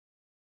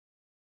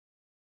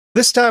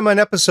This time on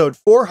episode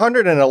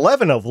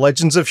 411 of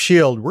Legends of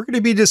S.H.I.E.L.D., we're going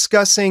to be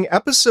discussing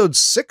episodes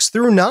 6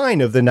 through 9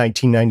 of the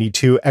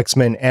 1992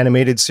 X-Men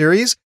animated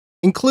series,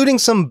 including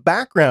some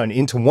background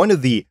into one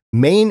of the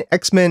main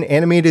X-Men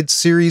animated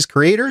series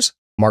creators,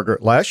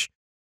 Margaret Loesch.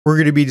 We're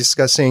going to be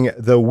discussing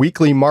the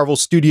weekly Marvel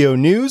Studio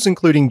news,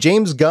 including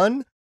James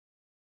Gunn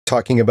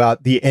talking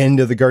about the end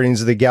of the Guardians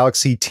of the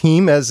Galaxy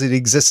team as it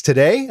exists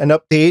today, an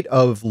update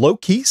of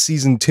Loki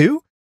Season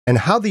 2, and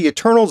how the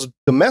Eternals'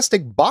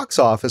 domestic box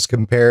office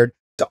compared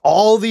to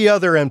all the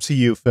other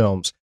MCU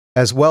films,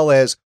 as well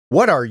as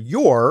what are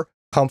your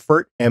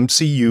comfort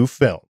MCU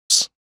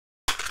films.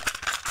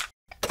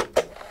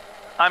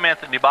 I'm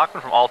Anthony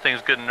Bachman from All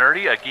Things Good and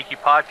Nerdy, a geeky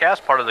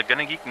podcast part of the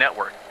Gonna Geek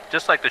Network,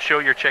 just like the show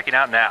you're checking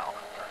out now.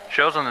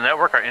 Shows on the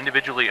network are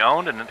individually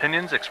owned and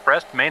opinions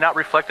expressed may not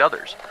reflect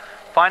others.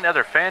 Find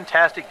other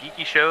fantastic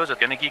geeky shows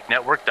at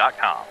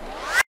GonnaGeekNetwork.com.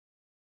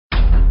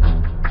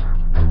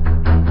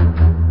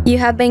 You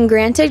have been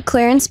granted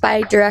clearance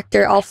by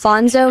director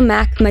Alfonso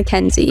Mack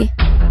Mackenzie.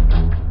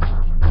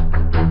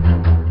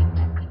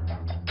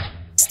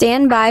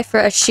 Stand by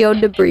for a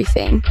S.H.I.E.L.D.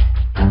 debriefing.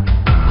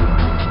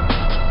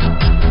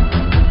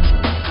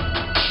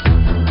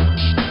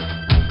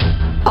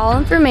 All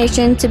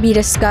information to be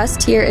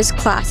discussed here is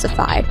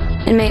classified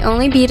and may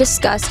only be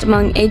discussed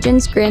among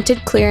agents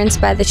granted clearance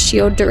by the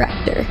S.H.I.E.L.D.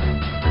 director.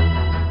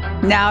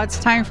 Now it's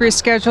time for a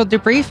scheduled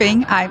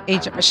debriefing. I'm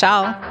Agent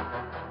Michelle.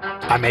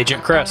 I'm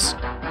Agent Chris.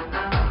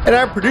 And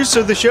I'm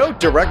producer of the show,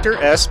 Director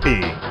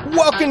SP.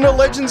 Welcome to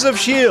Legends of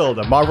S.H.I.E.L.D.,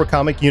 a Marvel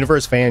Comic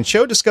Universe fan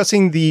show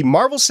discussing the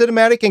Marvel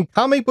Cinematic and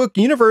comic book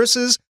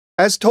universes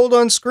as told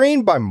on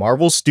screen by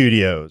Marvel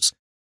Studios.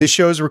 This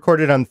show is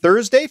recorded on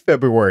Thursday,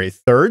 February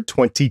 3rd,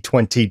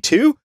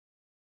 2022.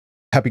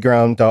 Happy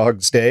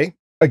Groundhog's Day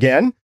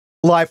again.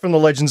 Live from the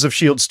Legends of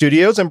S.H.I.E.L.D.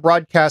 studios and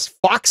broadcast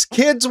Fox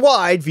Kids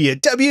wide via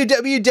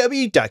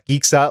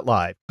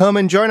www.geeks.live. Come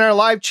and join our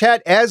live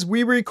chat as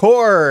we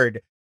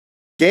record.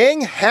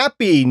 Gang,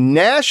 happy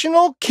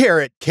National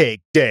Carrot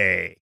Cake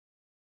Day.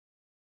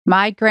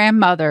 My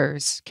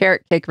grandmother's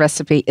carrot cake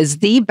recipe is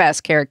the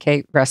best carrot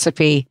cake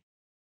recipe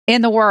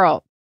in the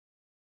world.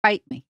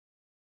 Fight me.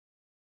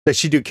 Does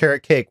she do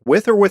carrot cake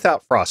with or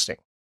without frosting?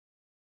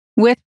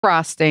 With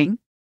frosting.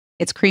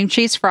 It's cream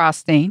cheese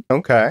frosting.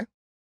 Okay.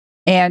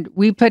 And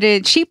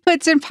she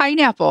puts in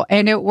pineapple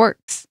and it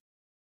works.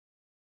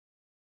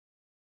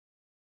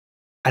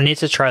 I need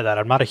to try that.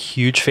 I'm not a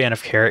huge fan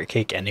of carrot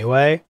cake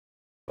anyway,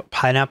 but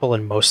pineapple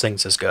in most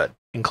things is good,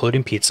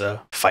 including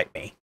pizza. Fight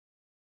me.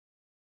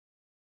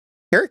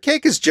 Carrot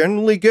cake is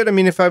generally good. I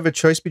mean, if I have a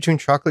choice between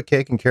chocolate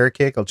cake and carrot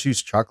cake, I'll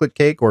choose chocolate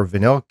cake or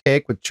vanilla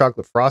cake with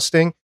chocolate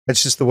frosting.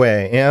 That's just the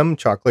way I am.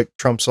 Chocolate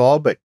trumps all,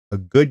 but a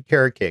good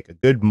carrot cake, a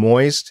good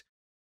moist,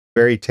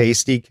 very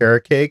tasty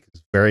carrot cake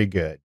is very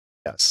good.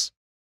 Yes.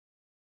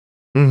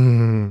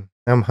 I'm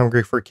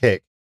hungry for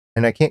cake,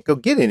 and I can't go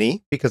get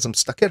any because I'm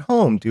stuck at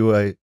home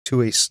due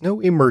to a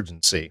snow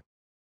emergency.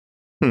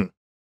 I'll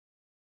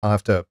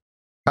have to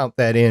count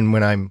that in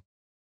when I'm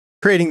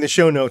creating the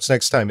show notes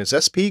next time. Is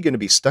SP going to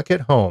be stuck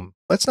at home?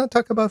 Let's not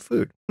talk about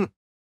food.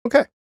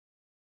 Okay.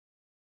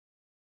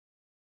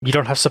 You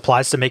don't have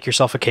supplies to make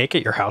yourself a cake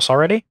at your house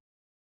already?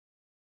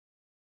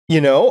 You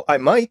know, I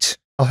might.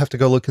 I'll have to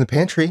go look in the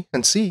pantry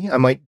and see. I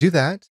might do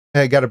that.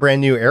 I got a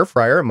brand new air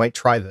fryer. I might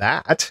try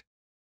that.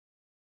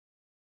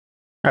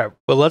 All right.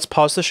 Well, let's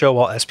pause the show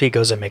while SP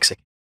goes and makes it.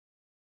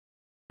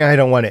 I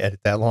don't want to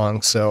edit that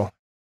long, so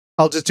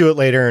I'll just do it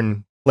later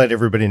and let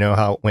everybody know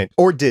how it went.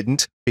 Or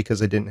didn't,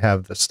 because I didn't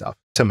have the stuff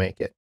to make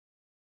it.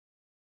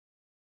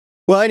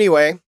 Well,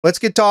 anyway, let's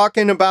get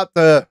talking about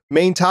the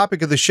main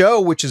topic of the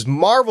show, which is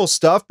Marvel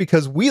stuff,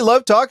 because we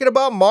love talking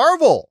about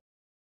Marvel.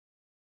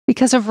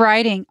 Because of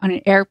riding on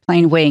an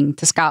airplane wing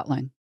to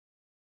Scotland.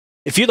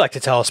 If you'd like to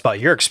tell us about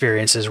your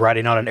experiences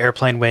riding on an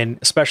airplane wing,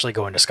 especially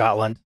going to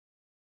Scotland,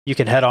 you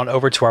can head on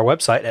over to our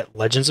website at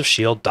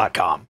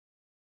legendsofshield.com.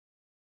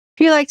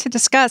 If you'd like to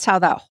discuss how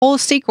that whole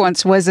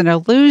sequence was an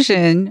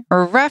allusion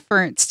or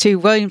reference to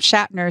William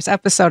Shatner's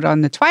episode on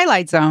The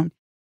Twilight Zone,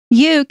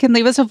 you can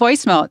leave us a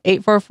voicemail at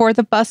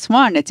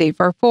 844-THE-BUS-1. It's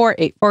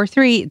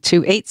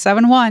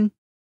 844-843-2871.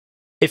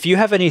 If you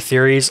have any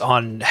theories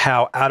on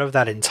how out of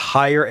that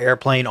entire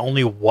airplane,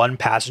 only one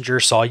passenger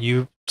saw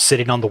you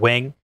sitting on the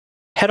wing,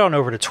 head on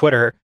over to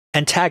Twitter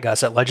and tag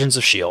us at Legends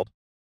of S.H.I.E.L.D.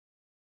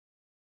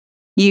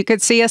 You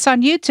could see us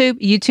on YouTube,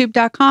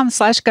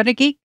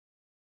 youtube.com/GonnaGeek.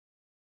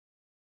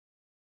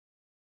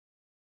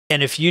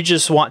 And if you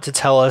just want to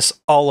tell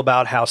us all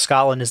about how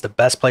Scotland is the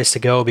best place to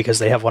go because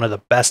they have one of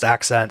the best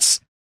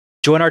accents,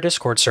 join our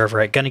Discord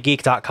server at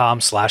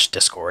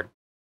GonnaGeek.com/Discord.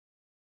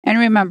 And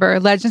remember,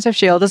 Legends of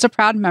S.H.I.E.L.D. is a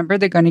proud member of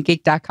the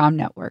GonnaGeek.com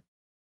network.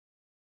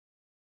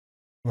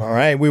 All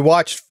right, we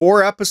watched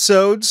 4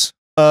 episodes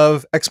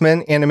of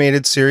X-Men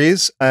animated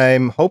series.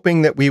 I'm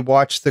hoping that we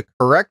watch the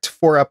correct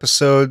 4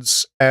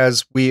 episodes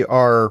as we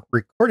are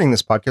recording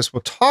this podcast.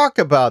 We'll talk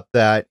about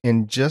that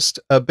in just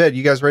a bit.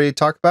 You guys ready to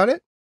talk about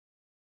it?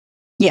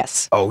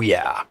 Yes. Oh,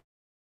 yeah.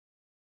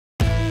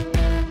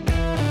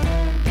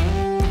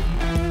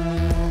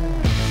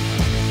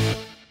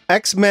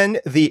 X-Men,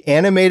 the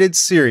animated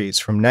series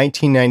from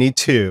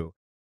 1992.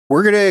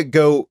 We're going to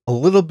go a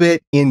little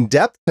bit in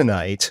depth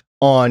tonight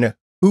on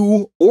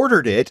who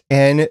ordered it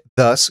and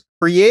thus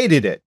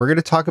created it. We're going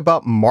to talk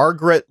about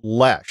Margaret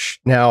Loesch.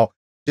 Now,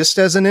 just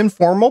as an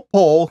informal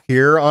poll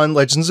here on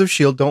Legends of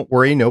S.H.I.E.L.D., don't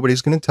worry,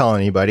 nobody's going to tell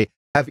anybody.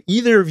 Have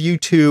either of you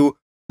two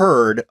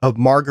heard of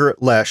Margaret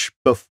Loesch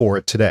before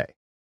today?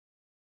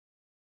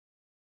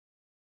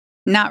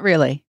 Not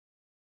really.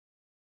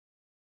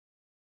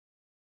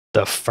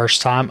 The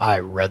first time I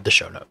read the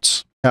show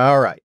notes. All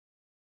right.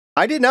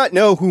 I did not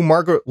know who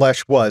Margaret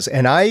Loesch was,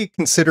 and I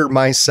consider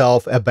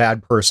myself a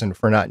bad person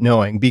for not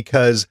knowing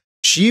because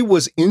she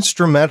was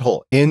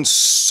instrumental in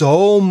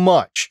so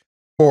much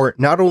for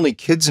not only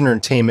kids'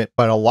 entertainment,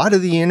 but a lot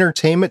of the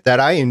entertainment that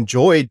I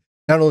enjoyed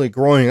not only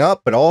growing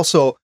up, but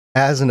also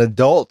as an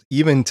adult,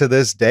 even to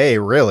this day,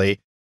 really,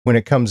 when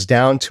it comes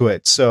down to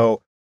it.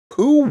 So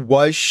who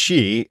was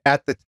she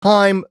at the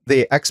time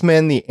the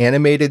X-Men, the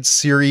animated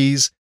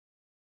series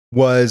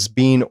was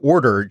being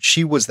ordered?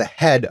 She was the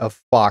head of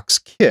Fox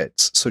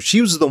Kids. So she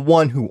was the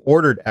one who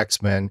ordered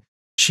X-Men.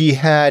 She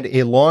had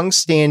a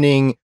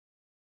long-standing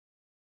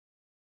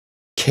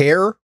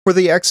care for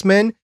the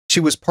X-Men. She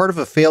was part of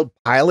a failed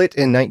pilot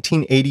in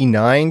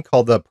 1989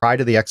 called The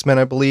Pride of the X-Men,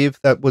 I believe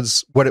that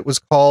was what it was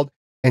called.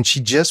 And she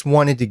just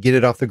wanted to get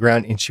it off the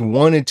ground and she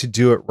wanted to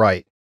do it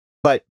right.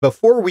 But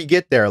before we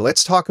get there,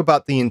 let's talk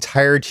about the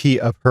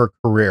entirety of her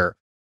career.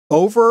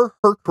 Over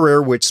her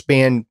career, which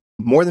spanned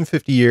more than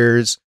 50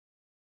 years,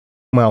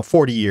 well,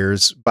 40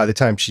 years by the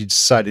time she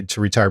decided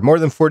to retire, more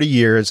than 40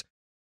 years.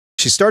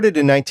 She started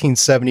in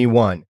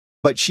 1971,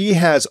 but she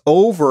has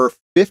over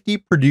 50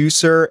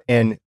 producer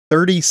and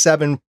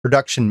 37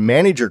 production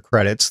manager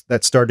credits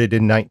that started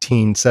in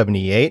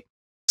 1978.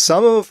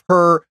 Some of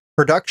her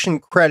production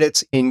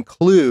credits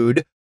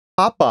include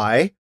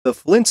Popeye, The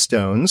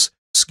Flintstones,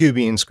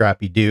 Scooby and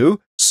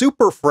Scrappy-Doo,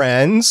 Super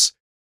Friends,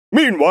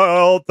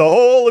 Meanwhile, The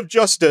Whole of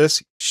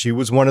Justice. She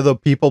was one of the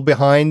people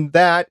behind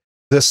that.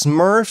 The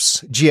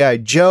Smurfs, G.I.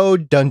 Joe,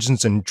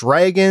 Dungeons and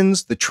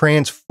Dragons, the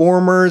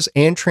Transformers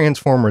and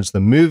Transformers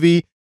the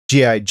movie,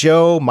 G.I.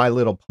 Joe, My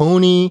Little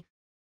Pony,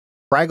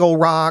 Fraggle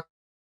Rock,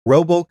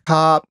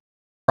 RoboCop,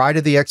 Pride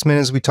of the X-Men,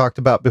 as we talked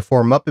about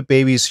before, Muppet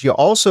Babies. She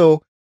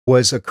also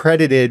was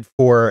accredited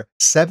for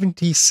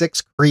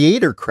 76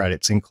 creator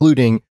credits,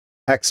 including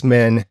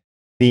X-Men,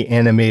 the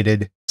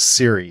animated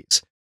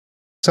series.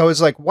 So I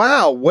was like,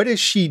 wow, what has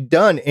she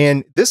done?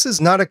 And this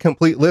is not a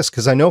complete list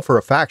because I know for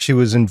a fact she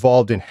was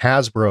involved in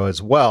Hasbro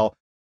as well.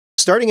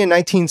 Starting in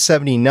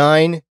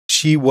 1979,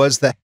 she was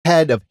the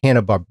head of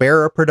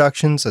Hanna-Barbera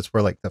Productions. That's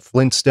where like the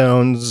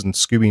Flintstones and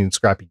Scooby and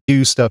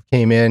Scrappy-Doo stuff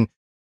came in.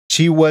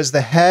 She was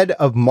the head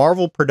of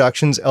Marvel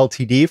Productions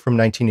Ltd. From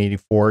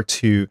 1984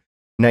 to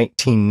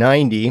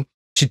 1990.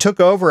 She took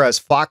over as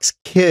Fox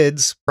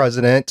Kids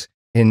president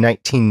in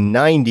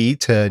 1990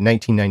 to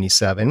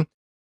 1997.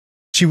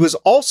 She was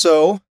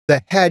also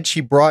the head,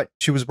 she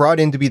was brought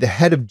in to be the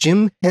head of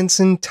Jim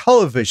Henson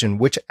Television,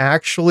 which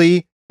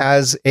actually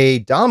has a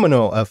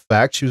domino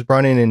effect. She was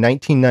brought in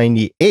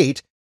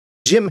 1998.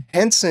 Jim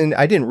Henson,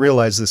 I didn't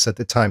realize this at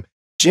the time,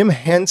 Jim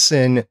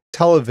Henson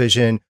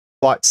Television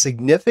bought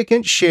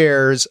significant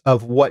shares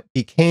of what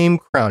became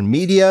Crown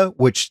Media,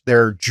 which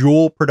their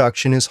jewel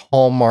production is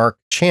Hallmark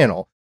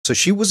Channel. So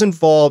she was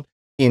involved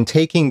in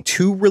taking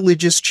two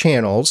religious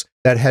channels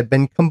that had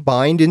been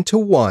combined into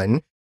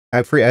one.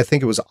 I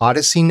think it was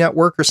Odyssey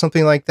Network or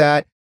something like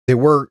that. They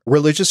were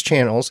religious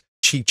channels.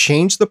 She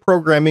changed the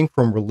programming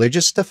from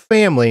religious to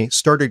family,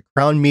 started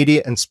Crown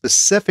Media and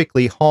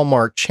specifically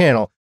Hallmark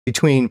Channel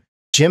between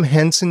Jim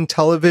Henson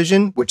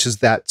Television, which is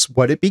that's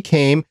what it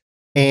became,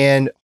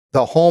 and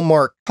the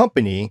Hallmark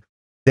Company.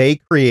 They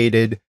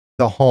created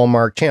the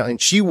Hallmark Channel, and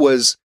she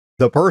was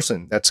the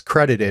person that's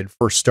credited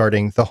for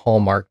starting the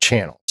Hallmark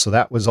Channel. So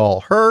that was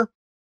all her.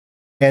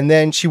 And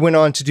then she went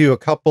on to do a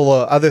couple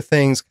of other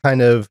things,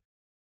 kind of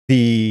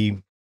the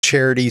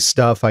charity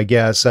stuff, I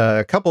guess.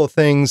 A couple of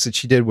things that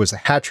she did was a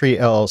Hatchery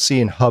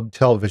LLC and Hub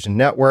Television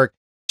Network.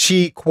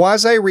 She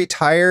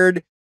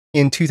quasi-retired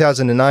in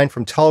 2009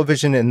 from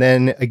television, and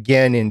then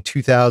again in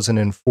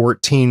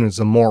 2014 was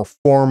a more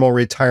formal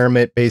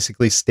retirement,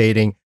 basically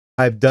stating,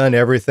 I've done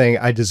everything,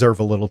 I deserve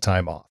a little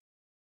time off.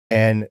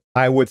 And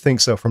I would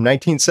think so. From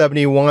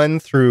 1971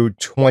 through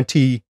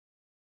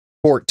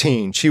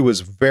 2014, she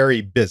was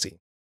very busy.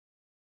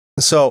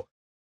 So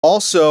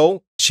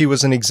also, she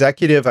was an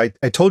executive. I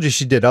told you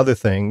she did other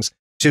things.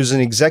 She was an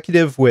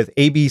executive with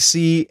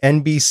ABC,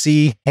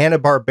 NBC,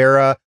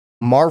 Hanna-Barbera,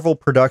 Marvel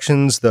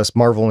Productions, thus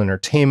Marvel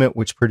Entertainment,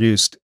 which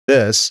produced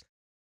this,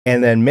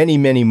 and then many,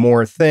 many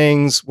more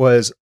things.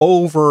 Was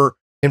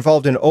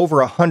involved in over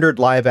 100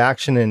 live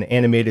action and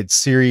animated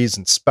series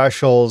and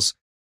specials.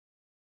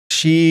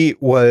 She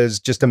was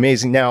just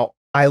amazing. Now,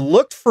 I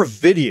looked for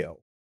video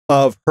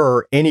of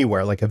her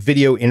anywhere, like a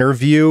video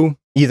interview,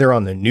 either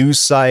on the news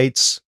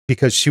sites,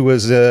 because she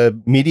was a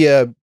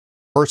media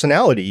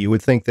personality. You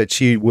would think that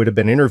she would have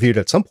been interviewed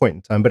at some point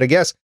in time, but I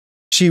guess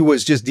she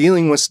was just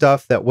dealing with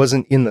stuff that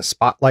wasn't in the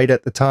spotlight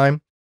at the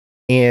time.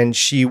 And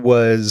she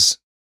was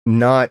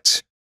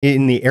not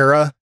in the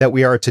era that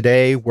we are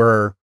today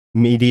where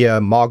media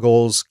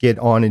moguls get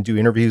on and do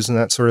interviews and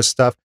that sort of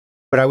stuff.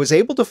 But I was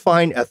able to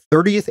find a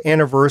 30th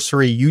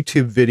anniversary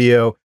YouTube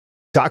video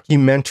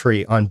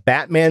documentary on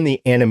Batman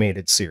the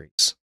Animated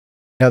Series.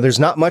 Now, there's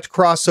not much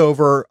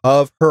crossover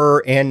of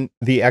her and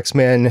the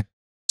X-Men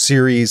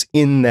series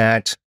in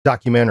that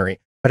documentary,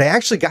 but I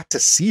actually got to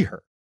see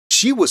her.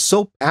 She was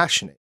so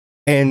passionate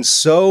and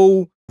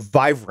so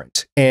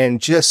vibrant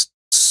and just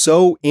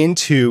so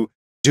into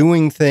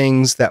doing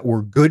things that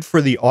were good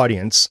for the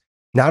audience,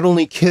 not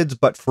only kids,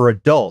 but for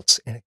adults.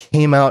 And it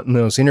came out in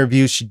those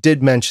interviews. She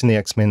did mention the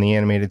X-Men, the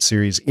animated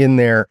series in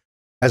there,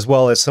 as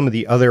well as some of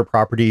the other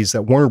properties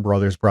that Warner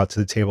Brothers brought to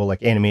the table, like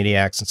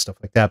Animaniacs and stuff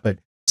like that. But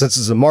since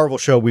it's a Marvel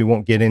show, we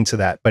won't get into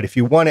that. But if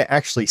you want to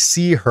actually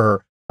see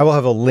her, I will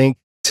have a link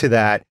to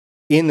that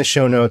in the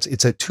show notes.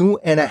 It's a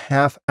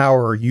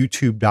 2.5-hour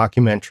YouTube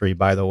documentary,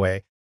 by the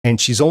way. And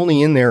she's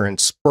only in there in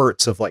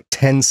spurts of like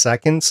 10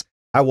 seconds.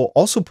 I will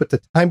also put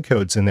the time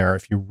codes in there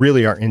if you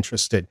really are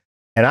interested.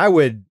 And I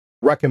would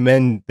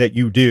recommend that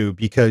you do,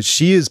 because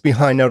she is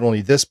behind not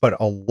only this, but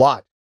a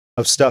lot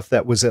of stuff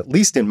that was, at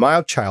least in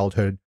my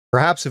childhood,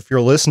 perhaps if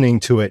you're listening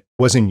to it,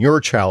 was in your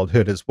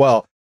childhood as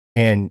well.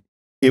 And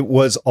it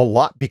was a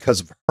lot because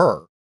of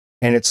her.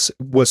 And it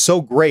was so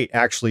great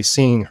actually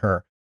seeing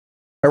her.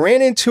 I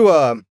ran into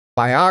a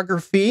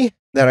biography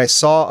that I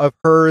saw of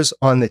hers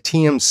on the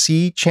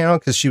TMC channel,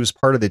 because she was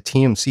part of the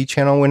TMC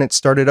channel when it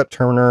started up,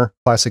 Turner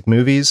Classic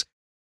Movies.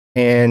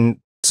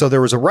 And so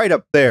there was a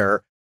write-up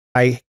there.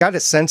 I got a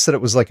sense that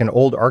it was like an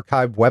old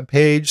archived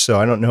webpage, so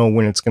I don't know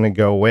when it's going to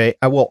go away.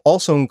 I will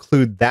also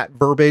include that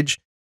verbiage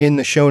in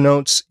the show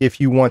notes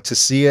if you want to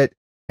see it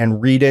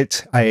and read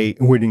it. I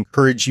would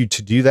encourage you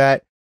to do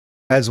that.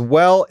 As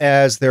well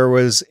as there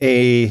was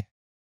a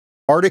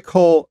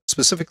article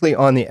specifically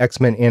on the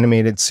X-Men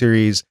animated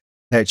series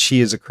that she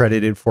is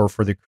accredited for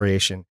the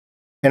creation.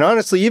 And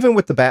honestly, even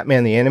with the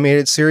Batman the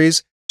Animated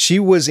Series, she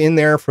was in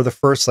there for the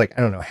first, like,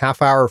 I don't know, half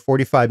hour,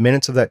 45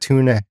 minutes of that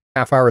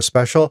 2.5 hour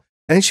special.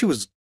 I think she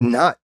was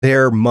not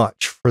there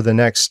much for the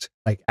next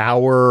like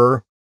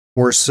hour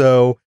or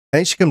so. I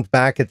think she comes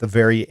back at the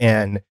very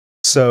end.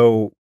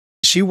 So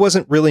she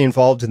wasn't really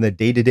involved in the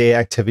day-to-day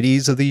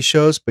activities of these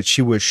shows, but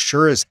she was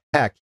sure as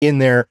heck in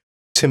there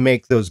to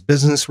make those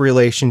business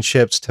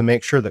relationships, to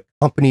make sure that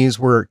companies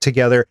were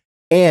together,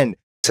 and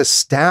to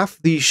staff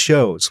these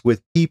shows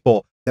with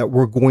people that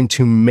were going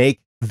to make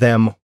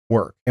them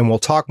work. And we'll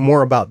talk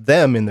more about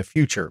them in the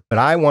future, but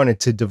I wanted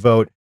to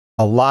devote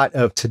a lot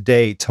of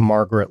today to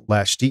Margaret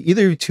Loesch. Do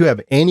either of you two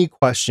have any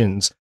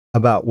questions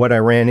about what I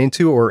ran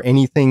into or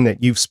anything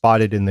that you've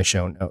spotted in the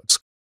show notes?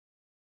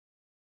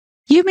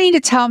 You mean to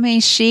tell me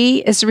she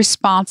is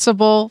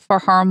responsible for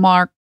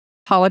Hallmark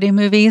holiday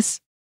movies?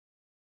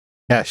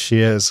 Yes, she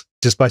is.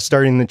 Just by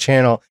starting the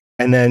channel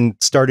and then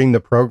starting the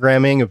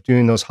programming of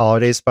doing those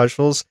holiday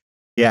specials.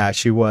 Yeah,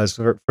 she was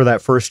for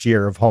that first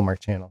year of Hallmark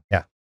Channel.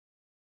 Yeah.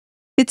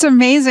 It's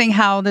amazing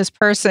how this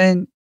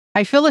person,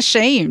 I feel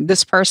ashamed.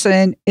 This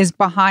person is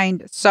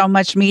behind so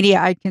much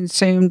media I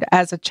consumed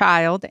as a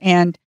child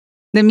and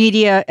the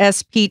media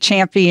SP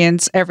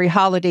champions every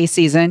holiday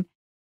season.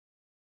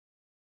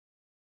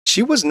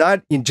 She was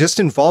not just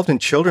involved in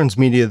children's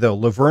media, though.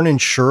 Laverne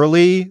and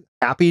Shirley,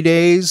 Happy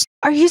Days.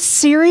 Are you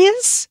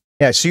serious?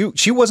 Yeah,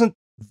 she wasn't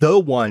the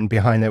one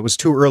behind that. It was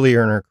too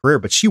earlier in her career,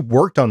 but she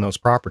worked on those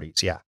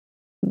properties. Yeah.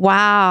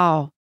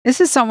 Wow. This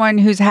is someone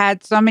who's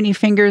had so many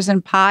fingers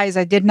in pies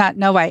I did not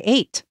know I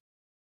ate.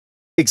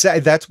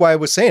 Exactly. That's why I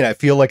was saying I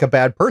feel like a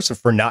bad person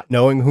for not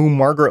knowing who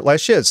Margaret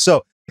Loesch is.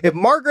 So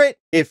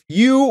if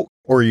you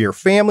or your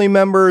family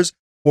members,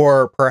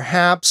 or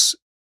perhaps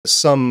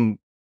some,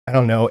 I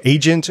don't know,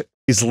 agent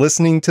is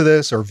listening to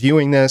this or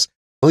viewing this,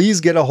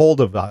 please get a hold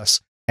of us.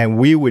 And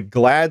we would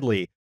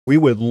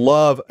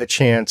love a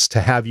chance to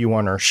have you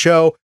on our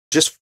show.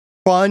 Just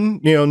fun,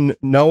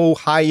 no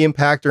high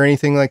impact or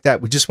anything like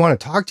that. We just want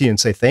to talk to you and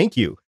say thank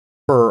you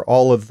for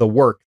all of the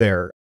work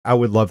there. I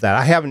would love that.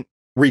 I haven't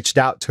reached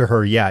out to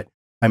her yet.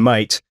 I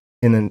might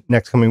in the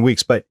next coming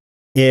weeks. But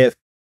if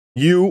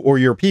you or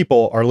your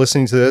people are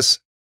listening to this,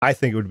 I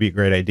think it would be a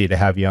great idea to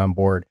have you on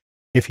board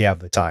if you have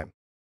the time.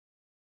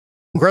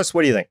 Chris,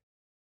 what do you think?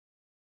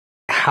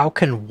 How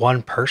can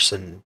one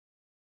person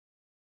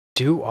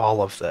do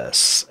all of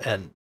this?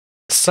 And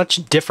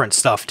such different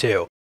stuff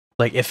too.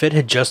 Like if it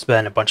had just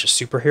been a bunch of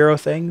superhero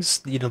things,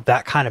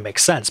 that kind of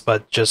makes sense,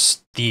 but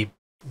just the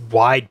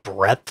wide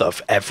breadth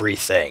of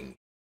everything.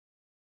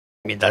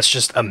 I mean, that's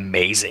just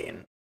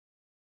amazing.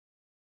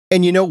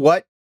 And you know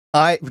what?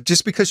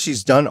 Just because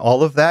she's done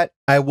all of that,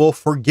 I will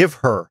forgive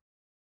her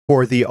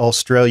for the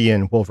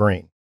Australian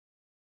Wolverine.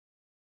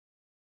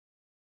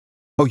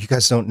 Oh, you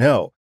guys don't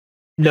know.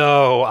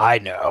 No, I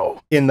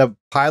know. In the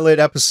pilot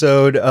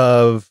episode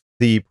of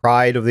the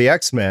Pride of the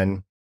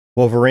X-Men,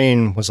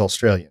 Wolverine was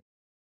Australian.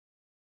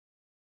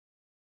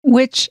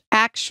 Which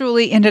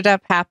actually ended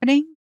up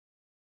happening?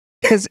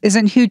 Because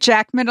isn't Hugh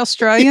Jackman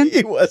Australian?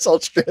 He was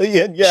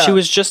Australian, yeah. She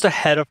was just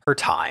ahead of her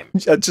time.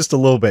 Just a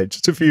little bit,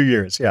 just a few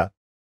years, yeah.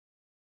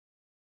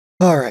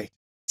 All right.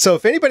 So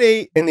if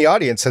anybody in the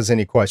audience has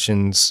any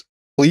questions,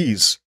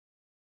 please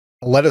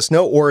let us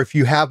know. Or if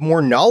you have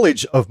more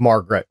knowledge of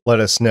Margaret, let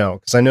us know.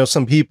 Because I know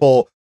some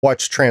people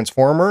watch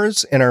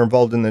Transformers and are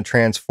involved in the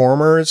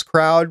Transformers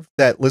crowd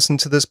that listen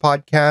to this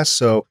podcast.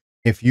 So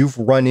if you've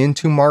run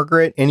into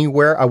Margaret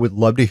anywhere, I would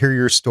love to hear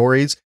your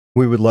stories.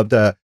 We would love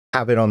to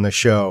have it on the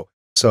show.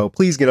 So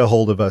please get a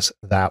hold of us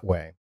that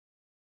way.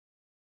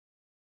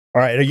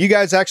 All right. Are you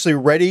guys actually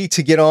ready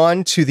to get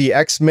on to the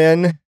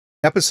X-Men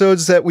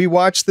episodes that we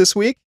watched this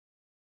week?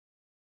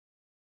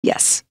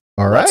 Yes.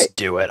 All right. Let's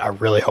do it. I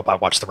really hope I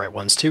watch the right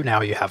ones too.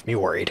 Now you have me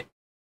worried.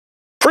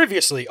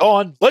 Previously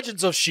on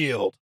Legends of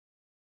S.H.I.E.L.D.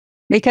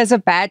 Because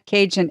of bad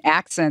Cajun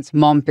accents,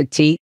 mon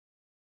petit.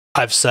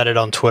 I've said it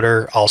on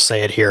Twitter. I'll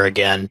say it here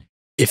again.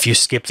 If you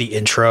skip the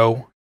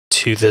intro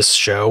to this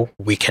show,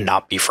 we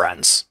cannot be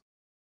friends.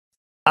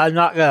 I'm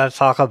not going to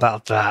talk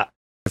about that.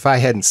 If I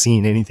hadn't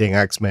seen anything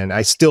X-Men,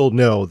 I still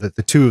know that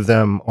the two of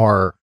them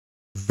are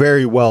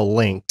very well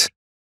linked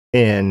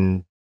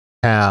and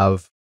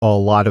have a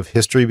lot of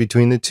history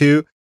between the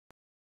two.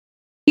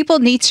 People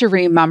need to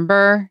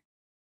remember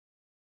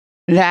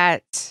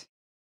that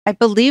I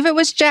believe it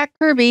was Jack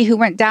Kirby who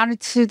went down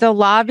into the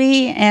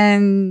lobby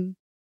and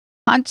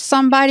punched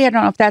somebody. I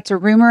don't know if that's a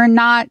rumor or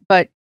not,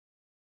 but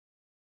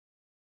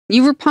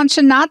you were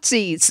punching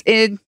Nazis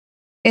in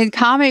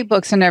comic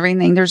books and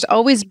everything. There's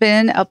always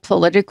been a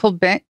political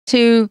bent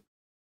to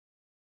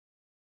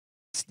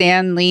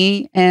Stan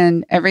Lee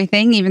and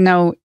everything, even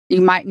though you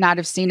might not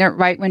have seen it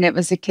right when it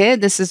was a kid.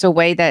 This is a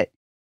way that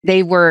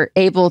they were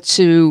able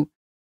to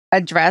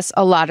address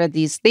a lot of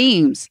these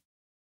themes.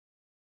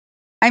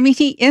 I mean,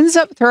 he ends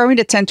up throwing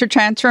a temper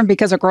tantrum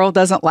because a girl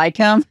doesn't like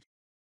him.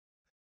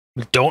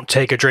 Don't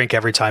take a drink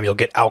every time, you'll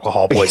get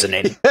alcohol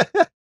poisoning.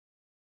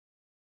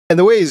 And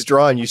the way he's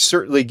drawn, you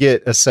certainly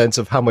get a sense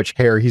of how much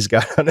hair he's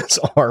got on his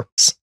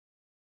arms.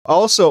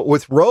 Also,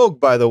 with Rogue,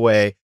 by the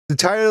way,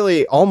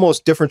 entirely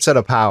almost different set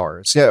of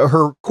powers. Yeah,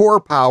 her core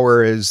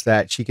power is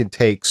that she can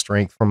take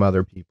strength from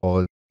other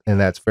people, and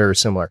that's very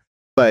similar.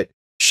 But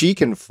she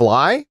can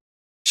fly.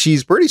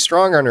 She's pretty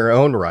strong on her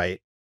own right.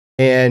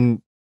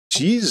 And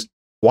she's,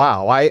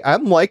 wow,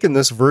 I'm liking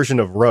this version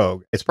of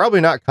Rogue. It's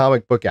probably not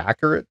comic book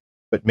accurate,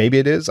 but maybe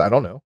it is. I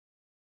don't know.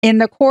 In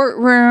the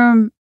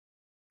courtroom,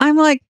 I'm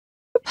like,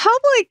 the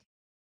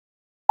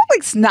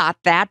public's not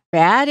that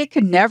bad. It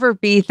could never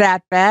be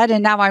that bad.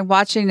 And now I'm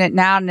watching it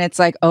now and it's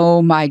like,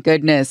 oh my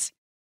goodness.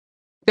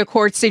 The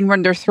court scene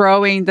when they're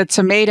throwing the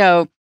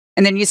tomato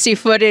and then you see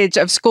footage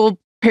of school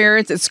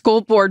parents at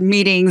school board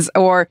meetings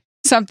or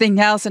something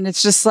else. And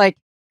it's just like,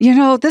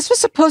 this was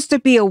supposed to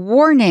be a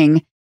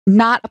warning,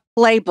 not a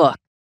playbook.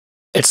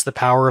 It's the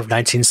power of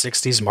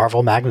 1960s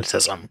Marvel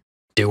magnetism.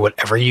 Do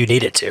whatever you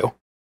need it to.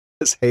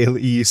 As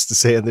Haley used to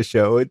say on the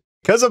show,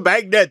 because of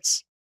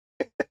magnets.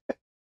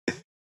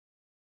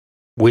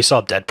 We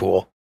saw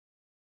Deadpool.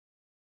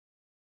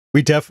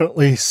 We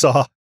definitely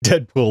saw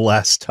Deadpool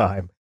last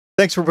time.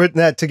 Thanks for putting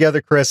that together,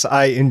 Chris.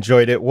 I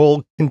enjoyed it.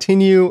 We'll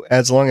continue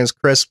as long as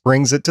Chris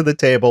brings it to the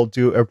table,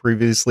 do a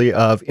previously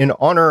of in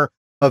honor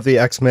of the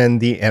X-Men,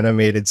 the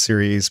animated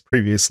series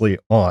previously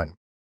on.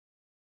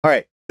 All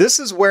right. This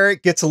is where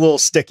it gets a little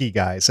sticky,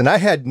 guys. And I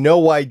had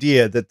no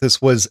idea that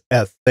this was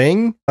a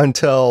thing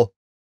until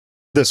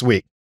this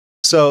week.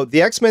 So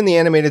the X-Men, the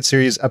animated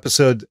series,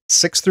 episode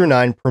 6 through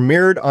 9,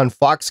 premiered on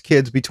Fox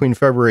Kids between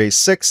February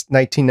 6th,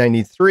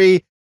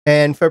 1993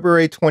 and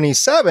February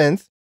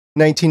 27th,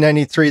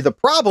 1993. The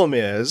problem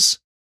is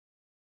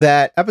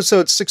that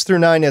episodes 6 through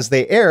 9 as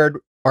they aired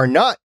are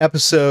not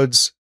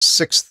episodes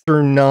 6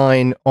 through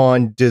 9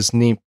 on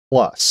Disney+.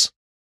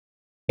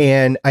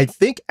 And I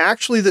think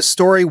actually the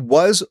story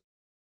was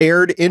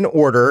aired in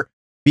order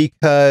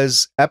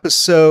because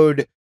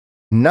episode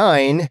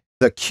 9,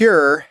 The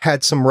Cure,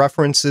 had some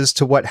references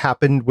to what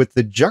happened with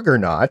the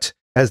Juggernaut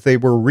as they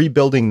were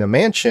rebuilding the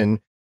mansion,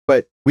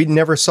 but we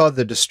never saw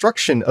the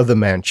destruction of the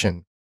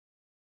mansion.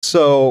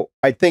 So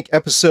I think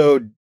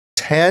episode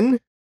 10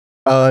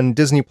 on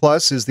Disney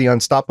Plus is The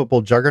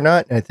Unstoppable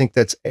Juggernaut, and I think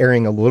that's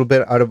airing a little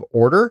bit out of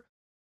order.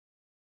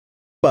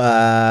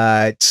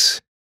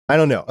 But I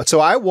don't know. So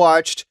I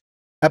watched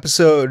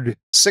episode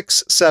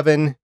 6,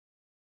 7,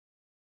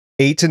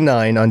 8, and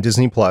 9 on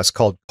Disney Plus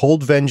called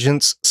Cold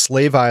Vengeance,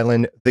 Slave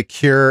Island, The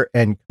Cure,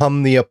 and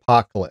Come the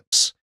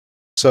Apocalypse.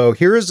 So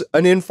here's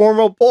an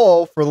informal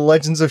poll for the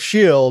Legends of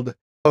S.H.I.E.L.D.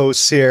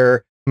 hosts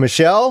here.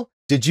 Michelle,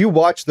 did you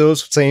watch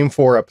those same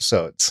 4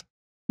 episodes?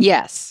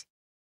 Yes.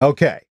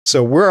 Okay,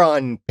 so we're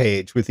on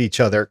page with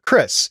each other.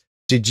 Chris,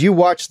 did you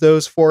watch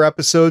those 4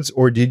 episodes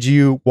or did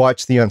you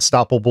watch The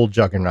Unstoppable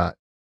Juggernaut?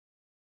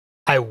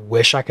 I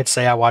wish I could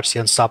say I watched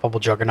The Unstoppable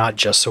Juggernaut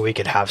just so we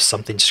could have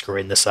something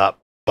screwing this up,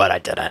 but I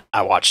didn't.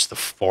 I watched the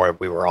 4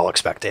 we were all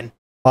expecting.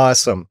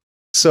 Awesome.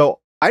 So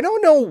I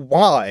don't know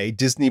why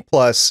Disney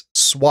Plus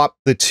swapped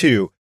the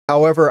 2.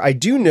 However, I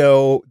do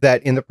know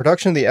that in the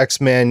production of the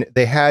X-Men,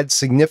 they had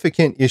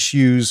significant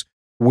issues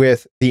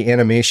with the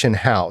animation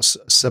house.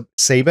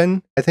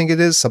 Saban, I think it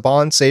is.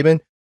 Saban.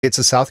 It's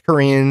a South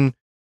Korean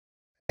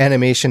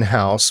animation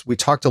house. We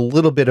talked a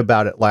little bit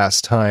about it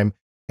last time.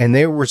 and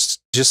there was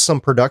just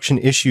some production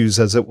issues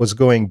as it was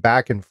going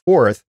back and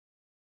forth.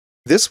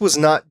 This was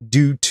not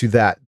due to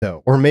that,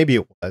 though, or maybe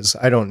it was.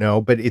 I don't know,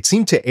 but it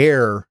seemed to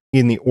air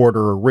in the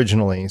order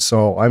originally.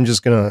 So I'm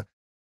just going to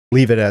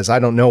leave it as I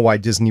don't know why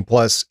Disney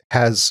Plus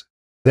has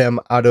them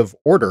out of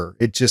order.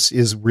 It just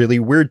is really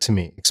weird to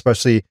me,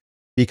 especially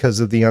because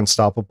of the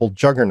unstoppable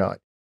Juggernaut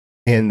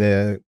and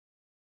the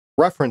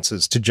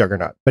references to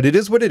Juggernaut. But it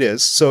is what it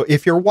is. So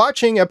if you're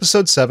watching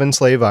episode 7,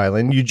 Slave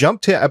Island, you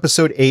jump to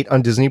episode 8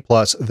 on Disney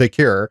Plus, The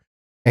Cure,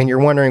 and you're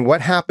wondering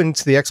what happened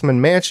to the X-Men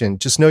Mansion,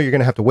 just know you're going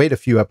to have to wait a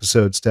few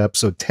episodes to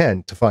episode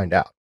 10 to find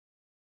out.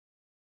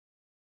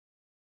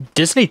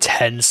 Disney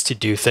tends to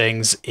do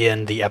things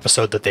in the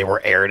episode that they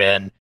were aired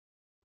in.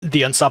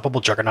 The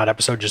Unstoppable Juggernaut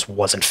episode just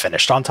wasn't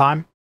finished on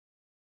time,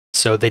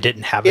 so they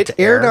didn't have it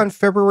to aired air. On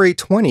February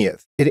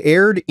 20th. It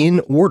aired in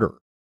order.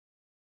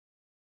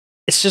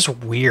 It's just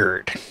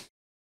weird.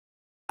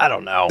 I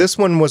don't know. This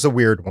one was a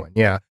weird one,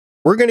 yeah.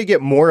 We're going to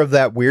get more of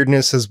that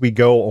weirdness as we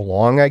go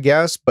along, I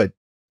guess, but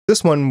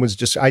this one was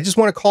just, I just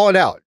want to call it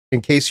out in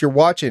case you're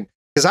watching,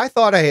 because I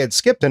thought I had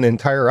skipped an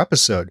entire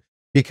episode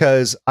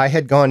because I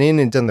had gone in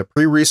and done the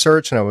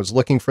pre-research and I was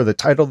looking for the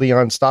title, The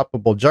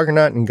Unstoppable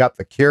Juggernaut, and got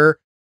The Cure.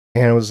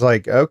 And it was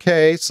like,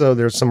 okay, so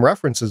there's some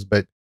references,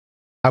 but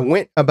I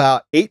went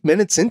about 8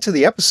 minutes into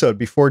the episode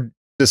before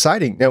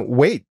deciding, no,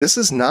 wait, this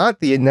is not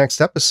the next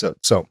episode.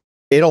 So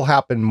it'll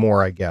happen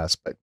more, I guess.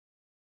 But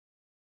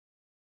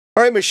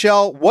all right,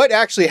 Michelle, what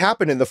actually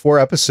happened in the 4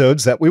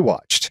 episodes that we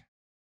watched?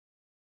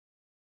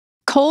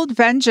 Cold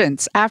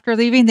vengeance. After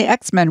leaving the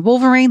X-Men,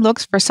 Wolverine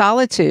looks for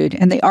solitude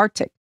in the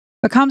Arctic,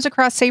 but comes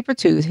across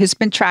Sabretooth, who's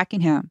been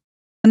tracking him.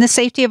 When the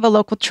safety of a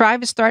local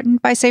tribe is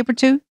threatened by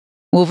Sabretooth,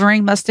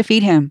 Wolverine must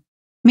defeat him.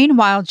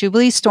 Meanwhile,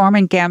 Jubilee, Storm,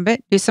 and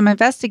Gambit do some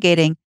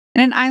investigating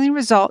in an island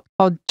resort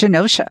called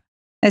Genosha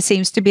that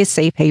seems to be a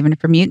safe haven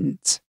for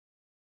mutants.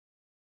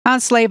 On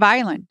Slave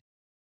Island,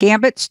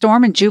 Gambit,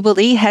 Storm, and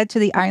Jubilee head to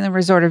the island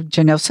resort of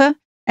Genosha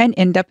and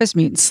end up as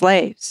mutant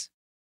slaves.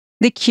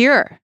 The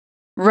Cure.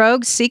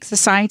 Rogue seeks a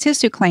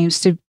scientist who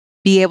claims to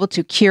be able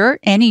to cure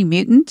any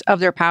mutant of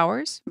their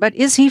powers, but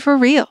is he for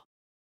real?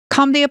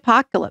 Come the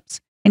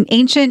Apocalypse. An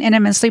ancient and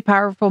immensely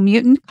powerful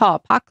mutant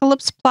called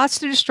Apocalypse plots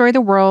to destroy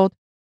the world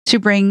to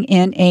bring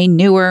in a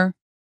newer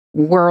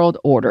world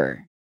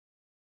order.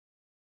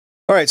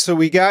 All right, so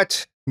we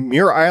got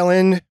Muir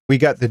Island, we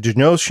got the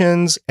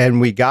Genoshans, and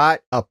we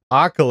got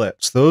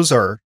Apocalypse. Those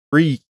are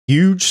 3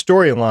 huge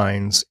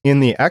storylines in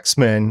the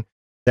X-Men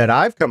that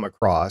I've come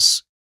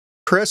across.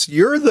 Chris,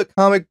 you're the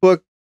comic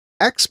book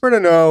expert. I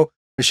know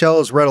Michelle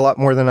has read a lot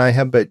more than I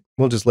have, but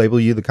we'll just label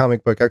you the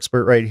comic book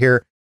expert right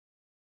here.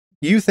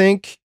 You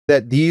think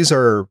that these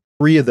are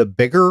 3 of the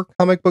bigger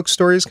comic book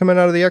stories coming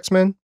out of the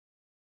X-Men?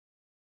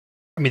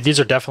 I mean, these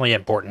are definitely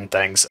important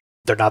things.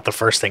 They're not the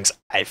first things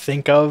I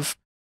think of,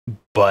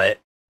 but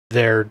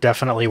they're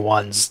definitely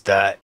ones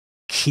that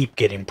keep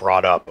getting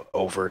brought up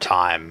over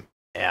time.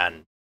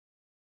 And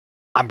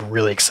I'm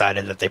really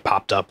excited that they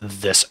popped up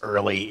this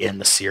early in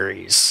the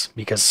series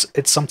because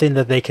it's something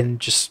that they can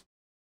just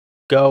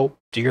go,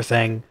 do your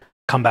thing,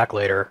 come back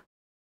later.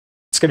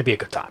 It's going to be a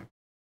good time.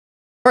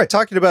 All right,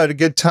 talking about a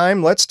good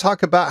time, let's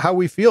talk about how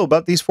we feel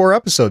about these 4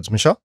 episodes,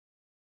 Michelle.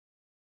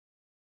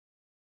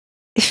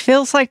 It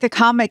feels like the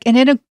comic, and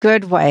in a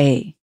good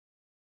way.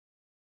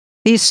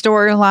 These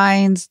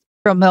storylines,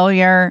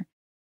 familiar.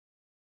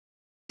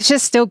 It's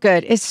just still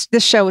good. The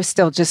show is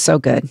still just so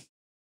good.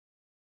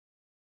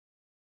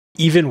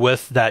 Even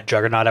with that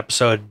Juggernaut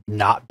episode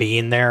not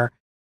being there,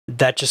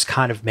 that just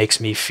kind of makes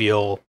me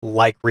feel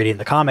like reading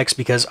the comics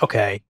because,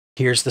 okay,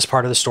 here's this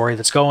part of the story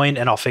that's going,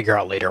 and I'll figure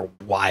out later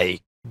why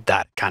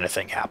that kind of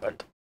thing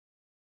happened.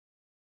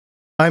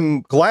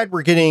 I'm glad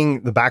we're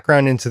getting the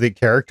background into the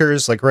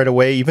characters like right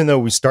away, even though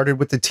we started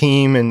with the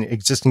team and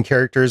existing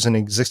characters and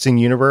existing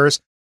universe.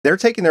 They're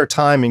taking their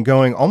time and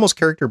going almost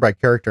character by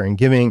character and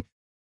giving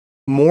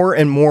more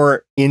and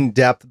more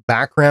in-depth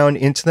background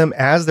into them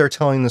as they're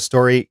telling the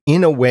story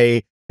in a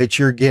way that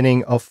you're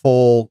getting a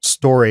full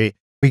story.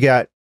 We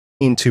got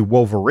into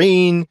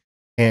Wolverine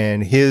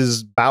and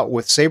his bout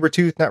with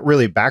Sabretooth, not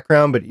really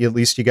background, but at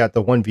least you got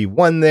the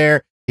 1v1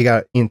 there. You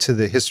got into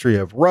the history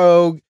of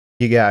Rogue.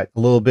 You got a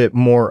little bit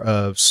more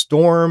of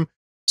Storm.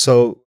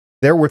 So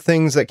there were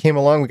things that came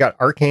along. We got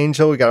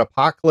Archangel, we got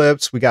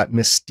Apocalypse, we got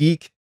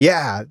Mystique.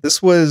 Yeah,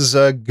 this was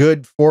a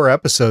good 4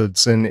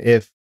 episodes. And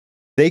if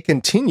they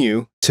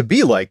continue to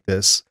be like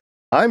this,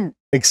 I'm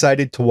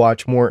excited to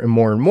watch more and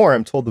more and more.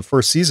 I'm told the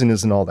first season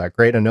isn't all that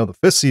great. I know the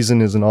 5th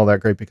season isn't all that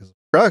great because of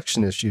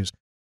production issues,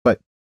 but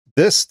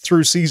this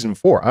through season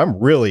 4, I'm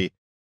really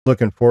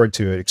looking forward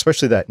to it,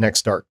 especially that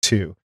next arc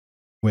too,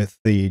 with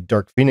the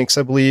Dark Phoenix,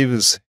 I believe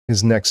is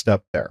next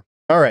up there.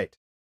 All right,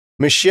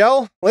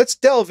 Michelle, let's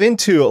delve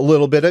into a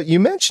little bit of, you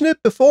mentioned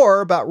it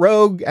before about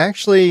Rogue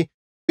actually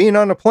being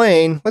on a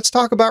plane. Let's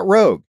talk about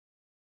Rogue.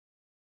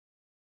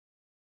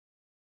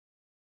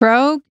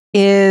 Rogue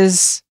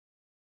is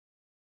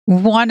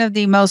one of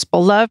the most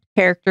beloved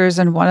characters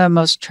and one of the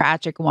most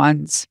tragic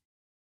ones.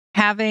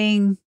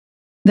 Having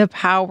the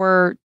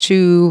power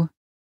to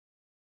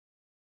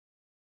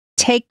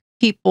take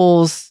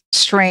people's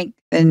strength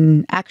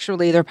and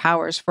actually their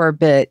powers for a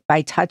bit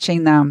by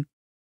touching them.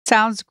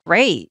 Sounds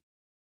great.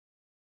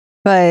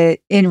 But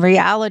in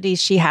reality,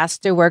 she has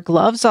to wear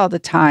gloves all the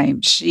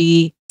time.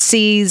 She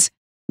sees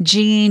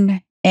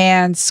Jean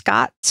and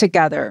Scott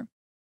together.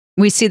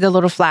 We see the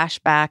little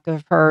flashback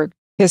of her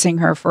kissing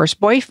her first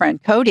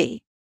boyfriend,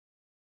 Cody.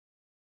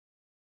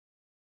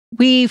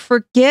 We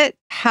forget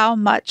how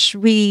much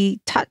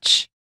we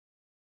touch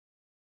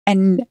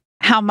and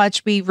how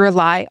much we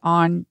rely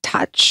on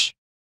touch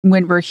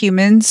when we're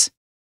humans.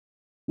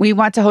 We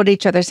want to hold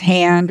each other's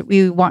hand.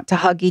 We want to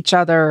hug each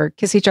other,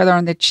 kiss each other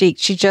on the cheek.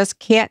 She just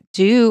can't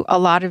do a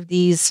lot of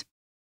these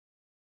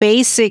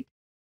basic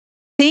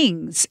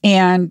things.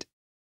 And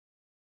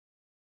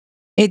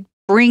it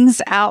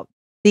brings out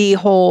the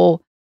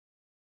whole,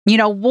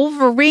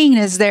 Wolverine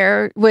is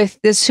there with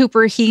this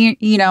super,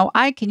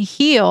 I can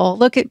heal.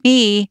 Look at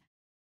me.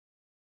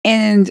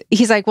 And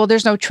he's like, well,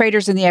 there's no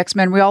traitors in the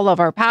X-Men. We all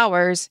love our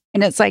powers.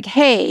 And it's like,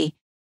 hey,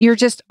 you're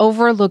just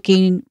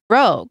overlooking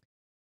Rogue.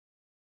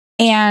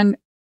 And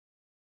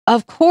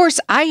of course,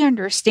 I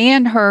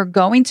understand her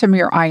going to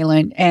Muir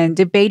Island and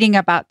debating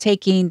about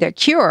taking the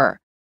cure.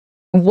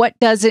 What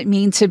does it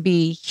mean to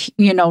be,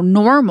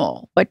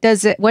 normal? What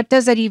does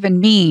it even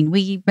mean?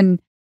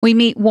 We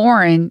meet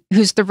Warren,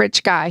 who's the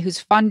rich guy who's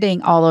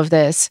funding all of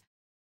this.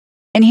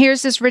 And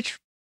here's this rich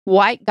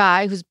white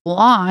guy who's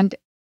blonde,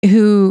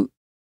 who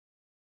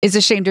is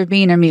ashamed of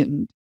being a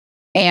mutant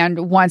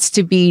and wants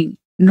to be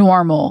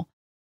normal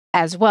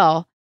as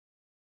well.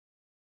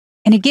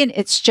 And again,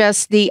 it's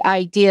just the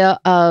idea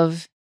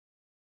of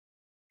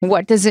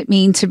what does it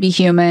mean to be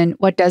human?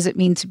 What does it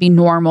mean to be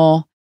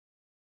normal?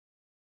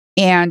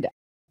 And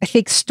I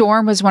think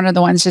Storm was one of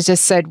the ones that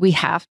just said we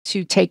have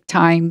to take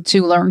time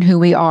to learn who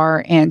we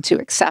are and to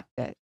accept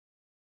it.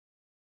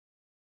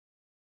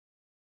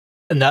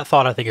 And that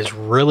thought, I think, is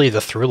really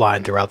the through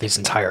line throughout these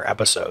entire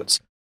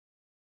episodes.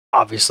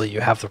 Obviously,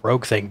 you have the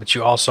Rogue thing, but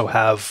you also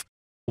have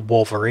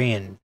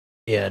Wolverine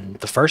in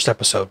the first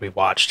episode we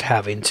watched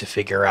having to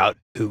figure out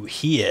who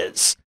he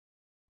is,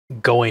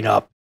 going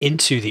up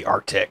into the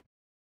Arctic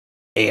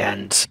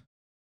and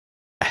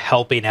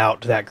helping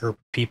out that group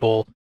of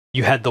people.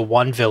 You had the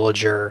one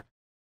villager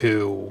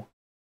who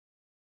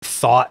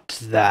thought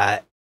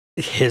that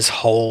his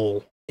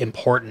whole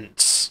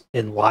importance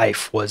in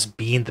life was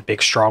being the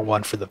big strong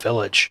one for the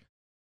village,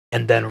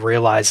 and then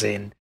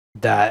realizing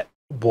that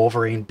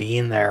Wolverine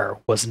being there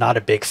was not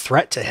a big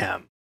threat to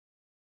him.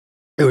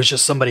 It was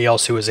just somebody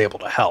else who was able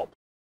to help.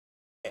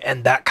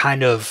 And that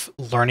kind of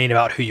learning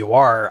about who you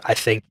are, I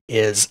think,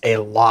 is a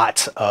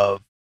lot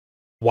of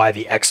why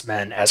the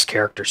X-Men as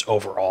characters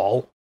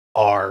overall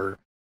are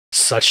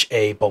such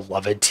a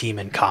beloved team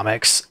in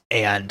comics.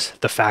 And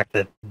the fact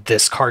that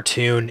this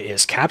cartoon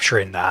is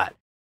capturing that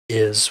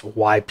is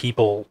why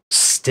people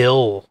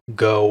still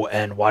go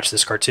and watch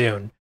this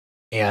cartoon.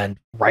 And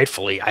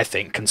rightfully, I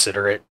think,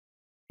 consider it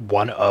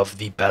one of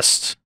the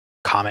best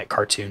comic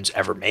cartoons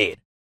ever made.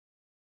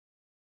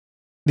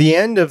 The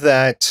end of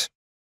that,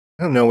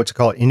 I don't know what to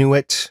call it,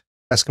 Inuit,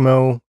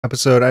 Eskimo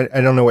episode.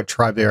 I don't know what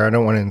tribe they are. I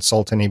don't want to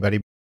insult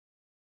anybody.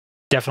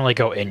 Definitely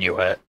go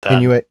Inuit. Then.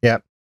 Inuit, yeah.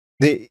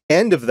 The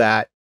end of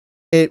that,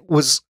 it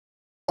was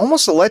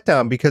almost a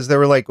letdown because they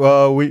were like,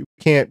 well, we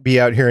can't be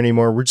out here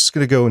anymore. We're just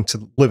going to go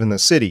and live in the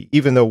city.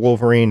 Even though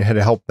Wolverine had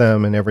helped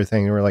them and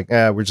everything, they were like,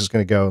 we're just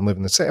going to go and live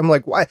in the city. I'm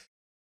like, why?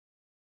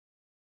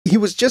 He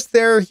was just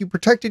there. He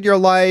protected your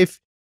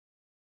life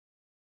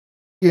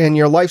and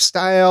your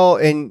lifestyle,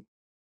 and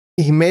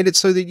he made it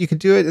so that you could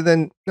do it, and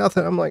then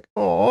nothing. I'm like,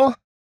 oh,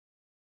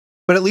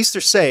 but at least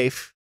they're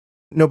safe.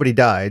 Nobody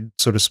died,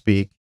 so to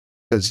speak,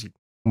 because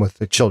with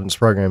the children's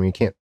program, you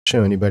can't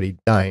show anybody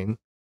dying.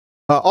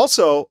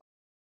 Also,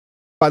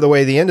 by the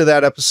way, the end of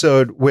that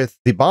episode with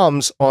the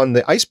bombs on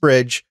the ice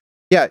bridge,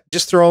 yeah,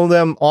 just throw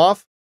them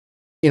off.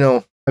 I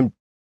don't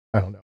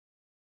know.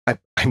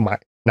 I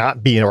might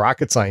not be a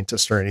rocket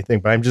scientist or anything,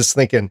 but I'm just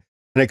thinking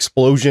an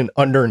explosion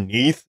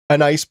underneath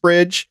an ice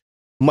bridge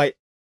might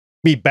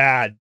be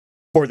bad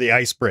for the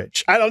ice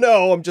bridge. I don't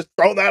know. I'm just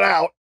throwing that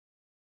out.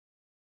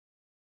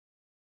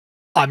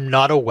 I'm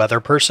not a weather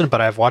person,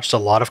 but I've watched a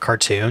lot of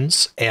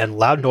cartoons, and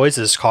loud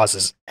noises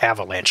causes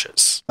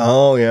avalanches.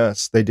 Oh,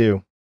 yes, they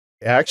do.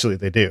 Actually,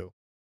 they do.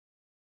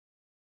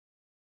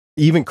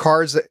 Even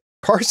cars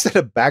that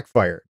have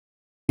backfired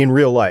in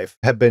real life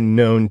have been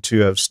known to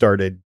have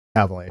started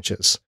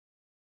avalanches.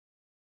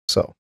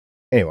 So,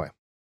 anyway.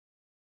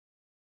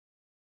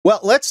 Well,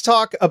 let's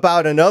talk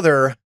about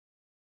another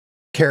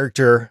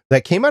character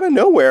that came out of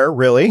nowhere,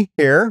 really,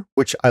 here,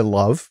 which I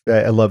love.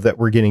 I love that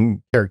we're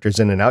getting characters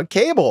in and out.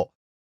 Cable.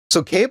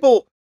 So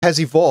Cable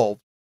has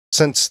evolved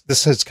since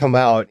this has come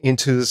out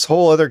into this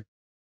whole other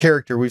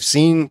character. We've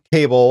seen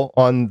Cable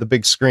on the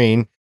big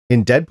screen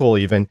in Deadpool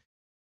even.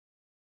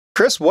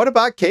 Chris, what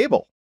about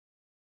Cable?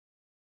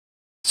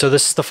 So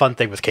this is the fun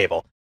thing with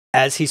Cable.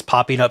 As he's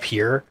popping up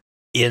here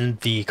in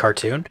the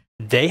cartoon,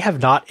 they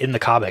have not in the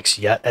comics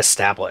yet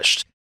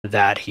established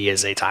that he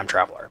is a time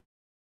traveler.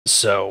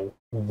 So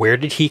where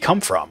did he come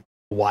from?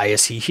 Why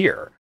is he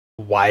here?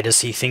 Why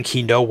does he think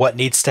he know what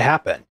needs to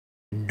happen?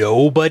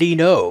 Nobody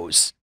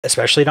knows,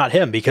 especially not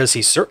him, because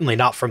he's certainly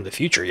not from the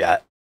future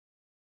yet.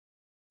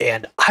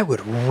 And I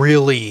would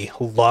really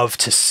love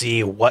to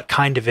see what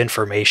kind of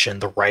information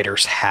the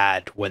writers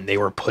had when they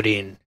were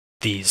putting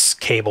these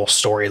Cable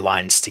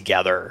storylines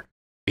together,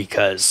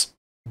 because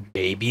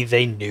maybe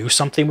they knew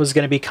something was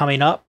going to be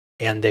coming up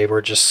and they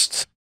were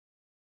just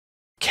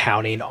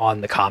counting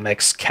on the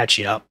comics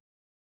catching up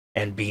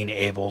and being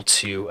able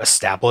to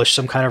establish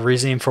some kind of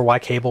reasoning for why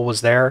Cable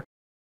was there.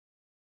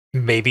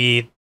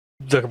 Maybe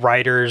the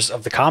writers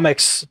of the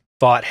comics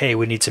thought, hey,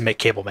 we need to make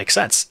Cable make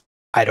sense.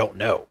 I don't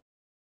know,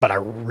 but I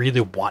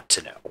really want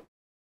to know.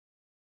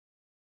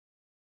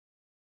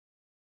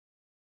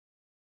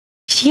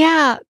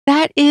 Yeah,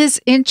 that is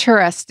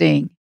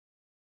interesting.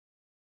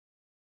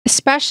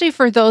 Especially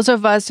for those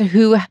of us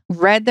who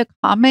read the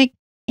comic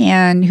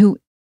and who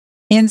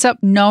ends up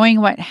knowing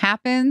what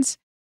happens.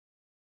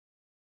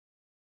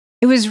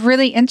 It was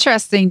really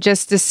interesting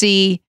just to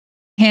see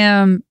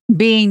him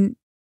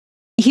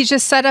he's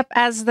just set up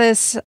as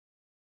this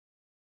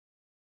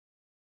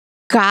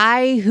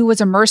guy who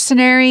was a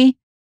mercenary,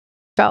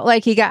 felt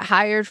like he got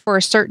hired for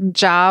a certain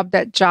job.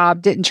 That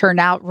job didn't turn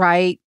out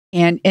right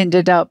and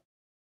ended up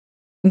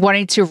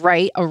wanting to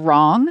right a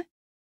wrong.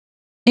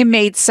 It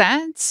made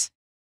sense.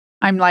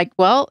 I'm like,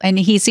 well, and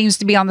he seems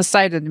to be on the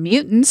side of the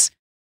mutants.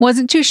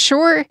 Wasn't too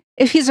sure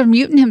if he's a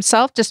mutant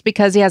himself. Just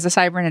because he has a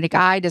cybernetic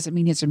eye doesn't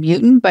mean he's a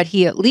mutant, but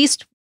he at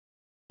least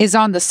is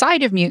on the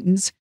side of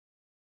mutants.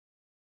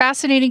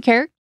 Fascinating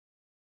character.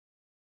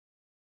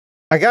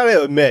 I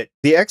gotta admit,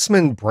 the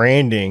X-Men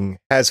branding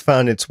has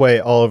found its way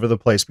all over the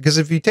place, because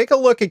if you take a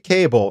look at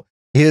Cable,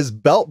 his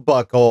belt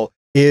buckle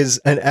is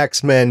an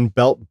X-Men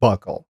belt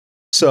buckle.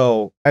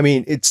 So, I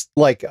mean, it's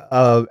like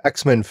a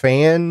X-Men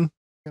fan,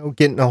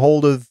 getting a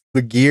hold of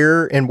the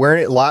gear and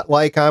wearing it a lot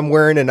like I'm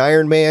wearing an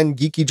Iron Man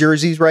geeky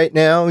jerseys right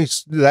now.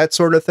 That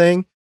sort of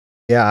thing.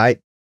 Yeah,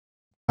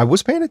 I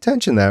was paying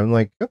attention to that. I'm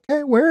like,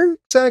 okay, where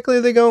exactly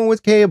are they going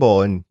with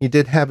Cable? And he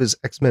did have his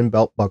X-Men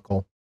belt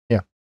buckle.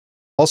 Yeah.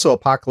 Also,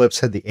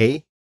 Apocalypse had the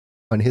A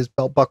on his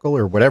belt buckle,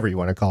 or whatever you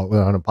want to call it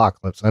on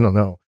Apocalypse. I don't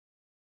know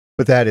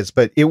what that is,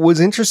 but it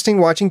was interesting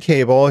watching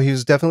Cable. He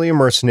was definitely a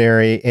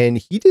mercenary, and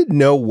he didn't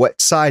know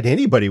what side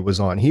anybody was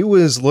on. He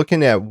was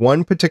looking at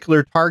one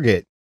particular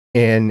target,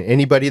 and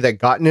anybody that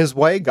got in his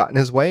way,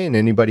 and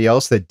anybody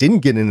else that didn't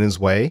get in his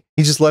way,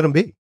 he just let him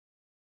be.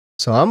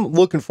 So I'm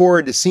looking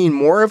forward to seeing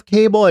more of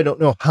Cable. I don't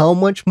know how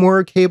much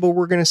more Cable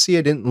we're going to see.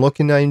 I didn't look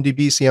in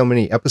IMDb, see how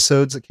many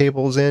episodes that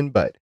Cable's in,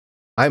 but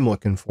I'm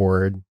looking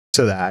forward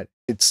to that.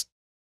 It's,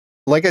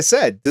 like I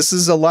said, this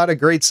is a lot of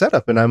great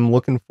setup, and I'm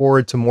looking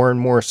forward to more and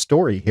more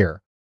story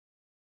here.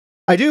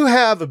 I do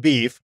have a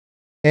beef,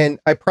 and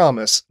I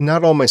promise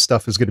not all my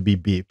stuff is going to be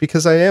beef,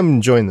 because I am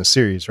enjoying the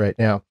series right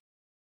now.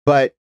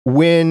 But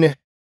when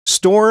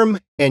Storm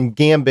and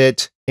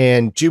Gambit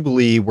and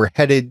Jubilee were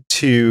headed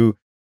to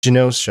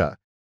Genosha,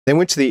 they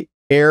went to the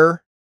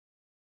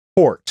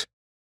airport.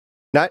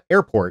 Not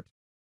airport,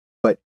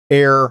 but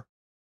airport.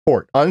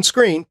 On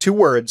screen, 2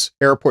 words,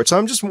 airport. So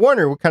I'm just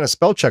wondering what kind of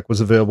spell check was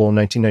available in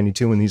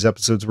 1992 when these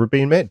episodes were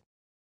being made.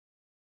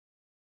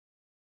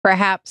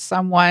 Perhaps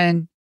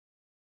someone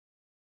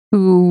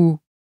who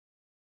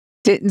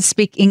didn't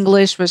speak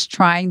English was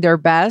trying their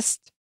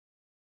best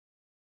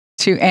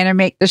to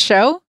animate the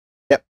show.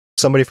 Yep.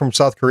 Somebody from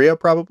South Korea,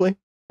 probably.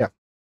 Yeah.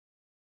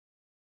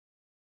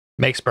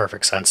 Makes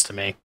perfect sense to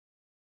me.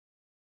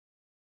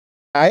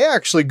 I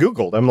actually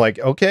Googled. I'm like,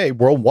 okay,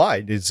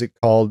 worldwide, is it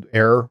called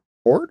airport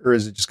or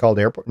is it just called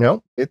airport?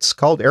 No, it's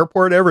called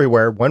airport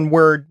everywhere. One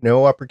word,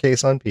 no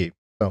uppercase on P.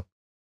 So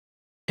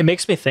it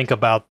makes me think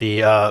about the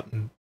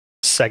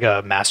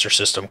Sega Master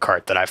System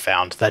cart that I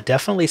found that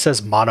definitely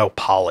says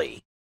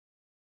Monopoly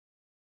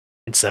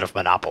instead of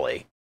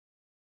Monopoly.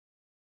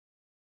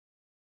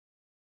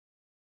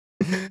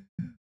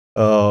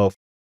 Oh,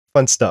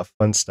 fun stuff.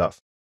 Fun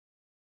stuff.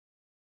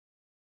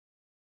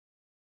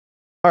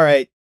 All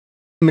right,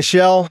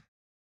 Michelle,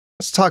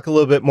 let's talk a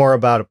little bit more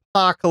about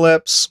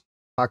Apocalypse.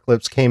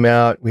 Apocalypse came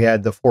out. We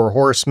had the 4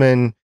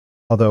 horsemen,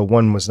 although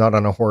one was not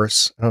on a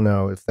horse. I don't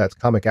know if that's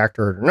comic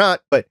accurate or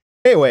not. But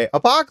anyway,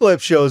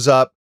 Apocalypse shows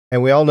up,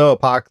 and we all know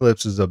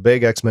Apocalypse is a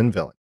big X-Men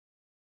villain.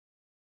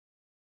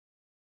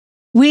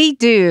 We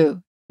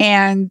do.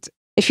 And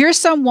if you're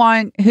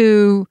someone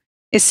who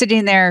is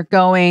sitting there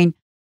going,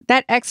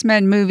 that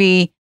X-Men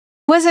movie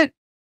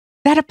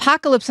that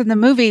Apocalypse in the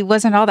movie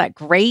wasn't all that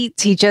great.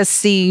 He just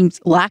seemed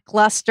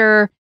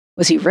lackluster.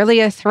 Was he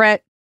really a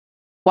threat?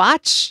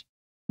 Watch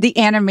the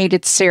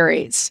animated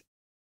series.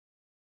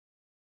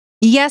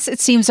 Yes, it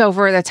seems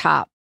over the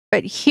top,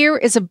 but here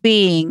is a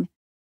being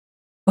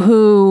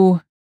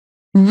who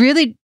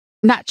really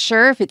not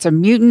sure if it's a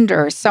mutant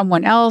or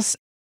someone else.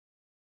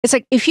 It's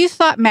like if you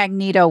thought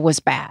Magneto was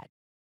bad,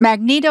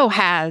 Magneto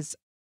has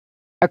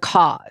a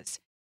cause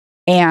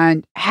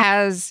and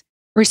has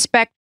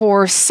respect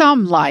for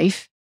some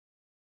life.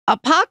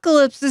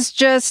 Apocalypse is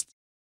just,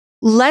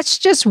 let's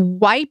just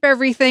wipe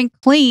everything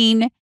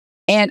clean.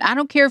 And I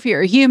don't care if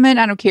you're a human,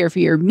 I don't care if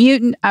you're a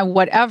mutant,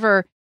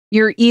 whatever.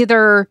 you're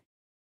either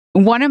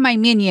one of my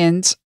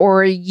minions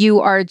or you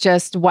are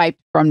just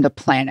wiped from the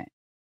planet.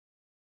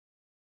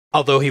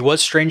 Although he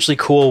was strangely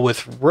cool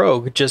with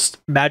Rogue just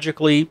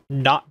magically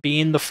not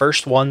being the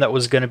first one that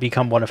was going to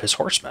become one of his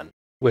horsemen,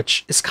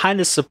 which is kind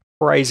of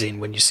surprising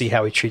when you see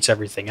how he treats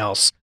everything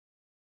else.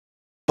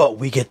 But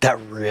we get that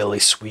really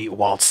sweet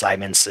Walt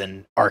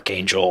Simonson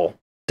Archangel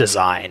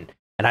design,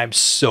 and I'm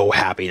so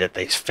happy that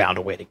they found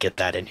a way to get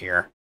that in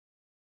here.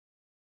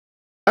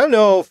 I don't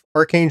know if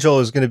Archangel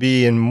is going to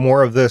be in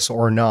more of this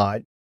or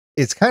not.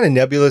 It's kind of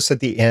nebulous at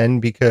the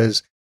end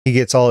because he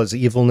gets all his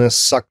evilness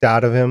sucked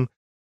out of him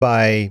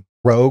by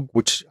Rogue,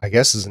 which I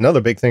guess is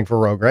another big thing for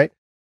Rogue, right?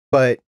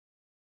 But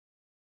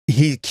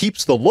he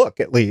keeps the look,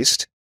 at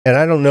least, and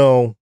I don't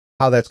know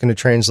how that's going to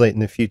translate in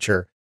the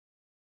future.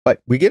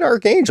 But we get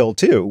Archangel,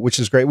 too, which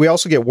is great. We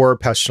also get War,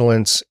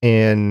 Pestilence,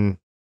 and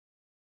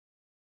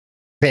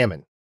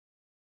Famine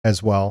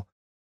as well.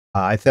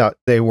 I thought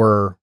they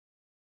were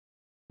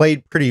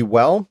played pretty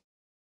well,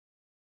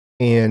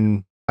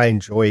 and I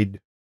enjoyed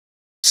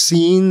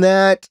seeing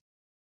that.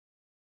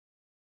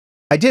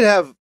 I did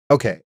have,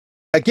 okay,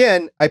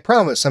 again, I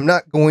promise I'm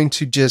not going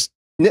to just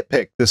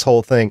nitpick this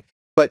whole thing,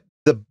 but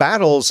the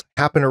battles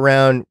happen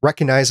around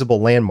recognizable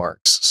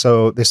landmarks.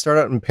 So they start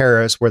out in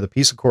Paris where the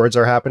Peace Accords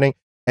are happening,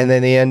 and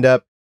then they end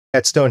up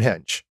at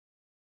Stonehenge.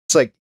 It's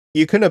like,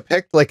 you couldn't have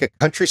picked like a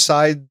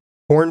countryside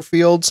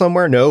cornfield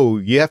somewhere. No,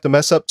 you have to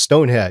mess up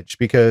Stonehenge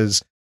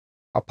because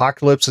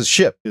Apocalypse's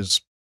ship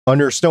is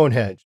under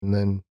Stonehenge, and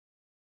then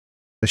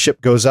the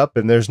ship goes up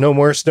and there's no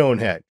more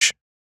Stonehenge.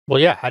 Well,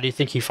 yeah, how do you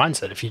think he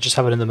finds it? If you just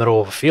have it in the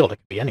middle of a field, it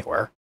could be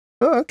anywhere.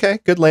 Oh, okay,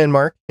 good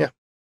landmark. Yeah,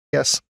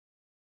 yes.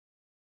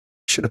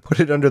 Should have put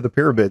it under the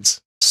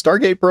pyramids.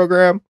 Stargate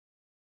program.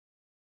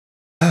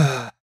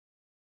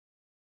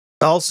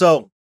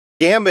 Also,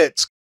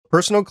 Gambit's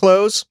personal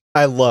clothes,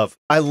 I love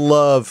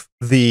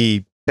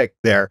the pick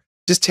there.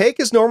 Just take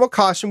his normal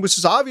costume, which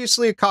is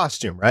obviously a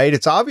costume, right?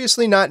 It's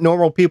obviously not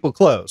normal people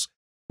clothes.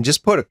 And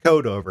just put a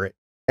coat over it,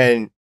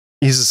 and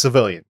he's a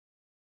civilian.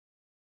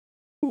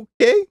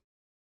 Okay.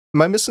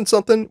 Am I missing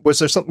something? Was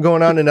there something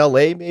going on in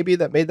LA maybe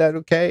that made that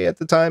okay at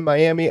the time?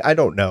 Miami? I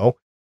don't know.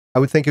 I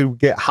would think it would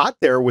get hot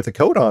there with a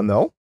coat on,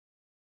 though.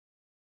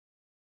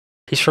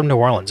 He's from New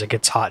Orleans. It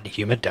gets hot and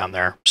humid down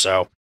there.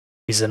 So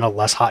he's in a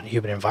less hot and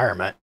humid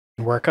environment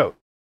and wear a coat.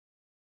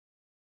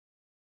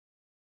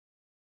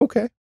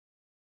 Okay.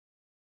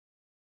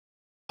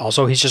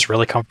 Also, he's just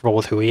really comfortable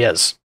with who he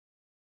is.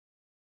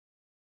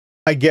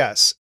 I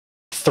guess.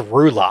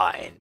 Through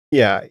line.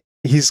 Yeah.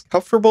 He's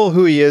comfortable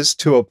who he is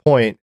to a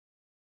point.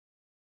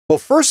 Well,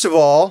 first of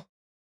all,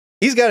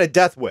 he's got a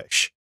death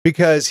wish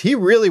because he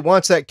really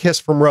wants that kiss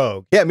from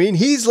Rogue. Yeah, I mean,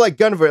 he's like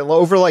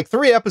over like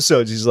 3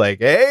 episodes. He's like,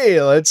 hey,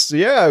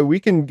 we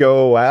can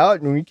go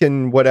out and we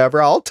can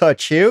whatever. I'll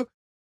touch you.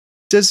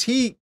 Does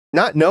he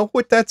not know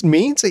what that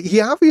means?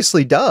 He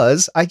obviously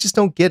does. I just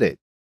don't get it.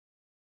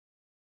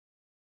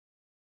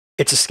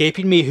 It's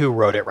escaping me who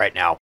wrote it right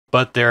now,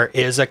 but there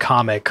is a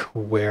comic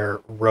where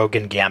Rogue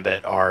and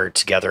Gambit are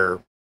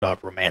together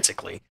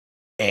romantically,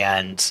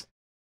 and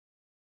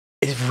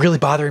it's really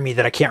bothering me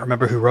that I can't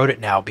remember who wrote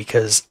it now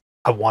because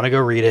I want to go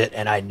read it,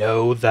 and I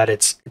know that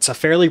it's a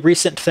fairly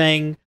recent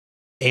thing,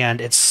 and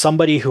it's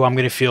somebody who I'm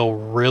going to feel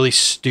really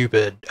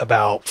stupid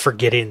about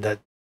forgetting that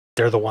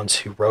they're the ones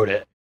who wrote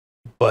it.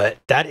 But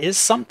that is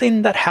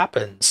something that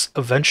happens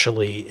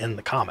eventually in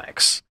the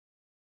comics.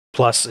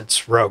 Plus,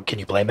 it's Rogue. Can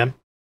you blame him?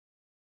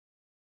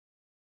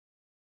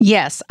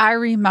 Yes, I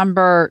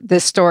remember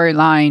this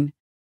storyline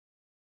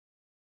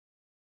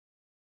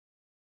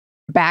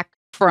back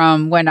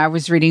from when I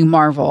was reading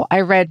Marvel. I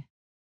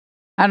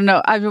don't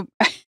know, I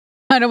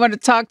don't want to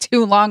talk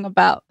too long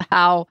about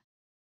how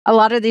a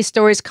lot of these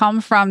stories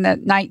come from the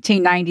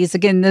 1990s.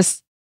 Again,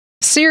 this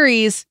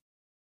series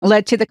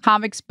led to the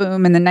comics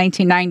boom in the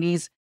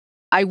 1990s.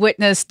 I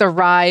witnessed the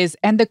rise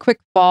and the quick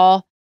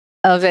fall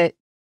of it.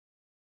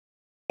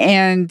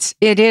 And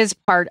it is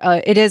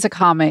a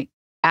comic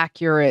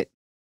accurate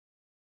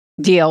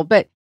deal.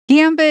 But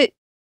Gambit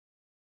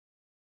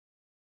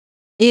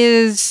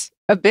is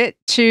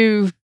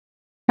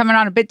coming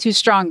on a bit too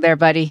strong there,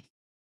 buddy.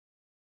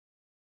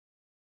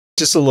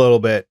 Just a little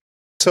bit.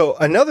 So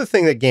another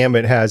thing that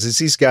Gambit has is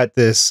he's got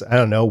this, I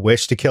don't know,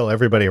 wish to kill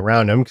everybody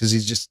around him because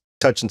he's just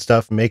touching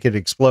stuff and make it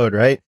explode,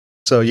 right?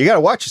 So you got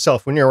to watch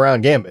yourself when you're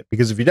around Gambit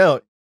because if you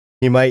don't,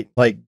 he might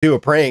like do a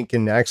prank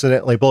and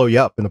accidentally blow you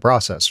up in the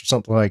process or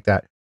something like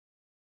that.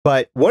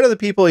 But one of the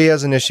people he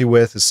has an issue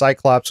with is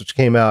Cyclops, which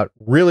came out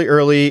really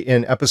early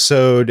in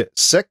episode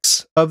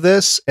 6 of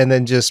this and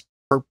then just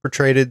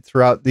perpetrated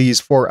throughout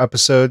these 4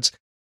 episodes.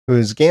 It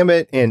was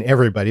Gambit and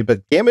everybody,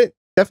 but Gambit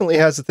definitely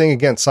has a thing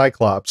against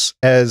Cyclops.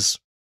 As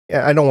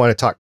I don't want to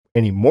talk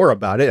any more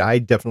about it. I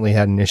definitely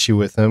had an issue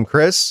with him.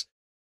 Chris,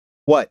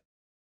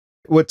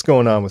 what's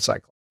going on with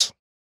Cyclops?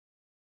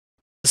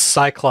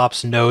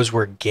 Cyclops knows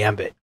where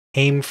Gambit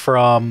came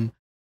from.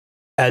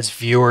 As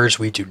viewers,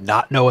 we do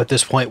not know at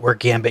this point where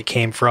Gambit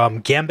came from.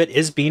 Gambit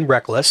is being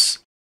reckless.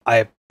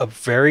 I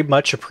very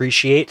much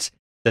appreciate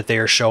that they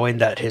are showing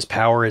that his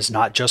power is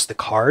not just the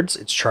cards,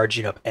 it's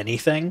charging up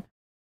anything,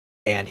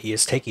 and he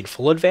is taking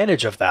full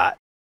advantage of that.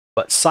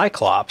 But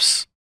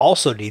Cyclops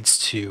also needs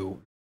to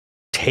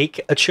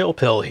take a chill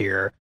pill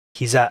here.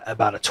 He's at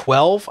about a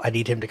 12. I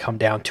need him to come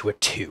down to a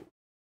 2.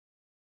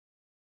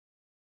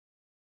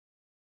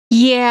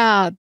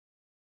 Yeah.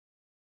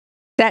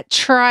 That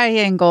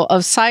triangle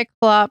of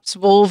Cyclops,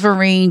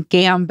 Wolverine,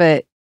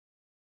 Gambit.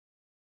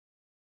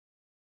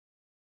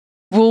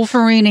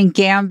 Wolverine and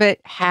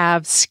Gambit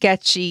have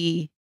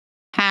sketchy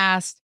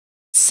past.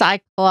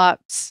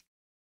 Cyclops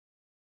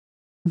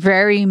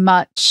very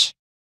much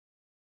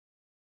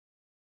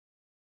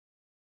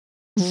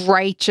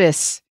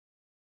righteous.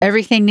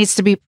 Everything needs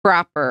to be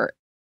proper.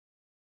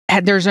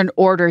 And there's an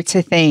order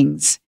to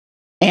things.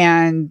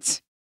 And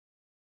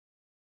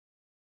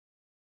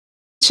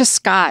just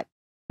Scott.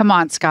 Come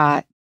on,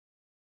 Scott.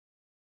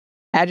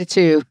 Add a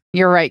 2.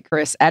 You're right,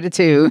 Chris. Add a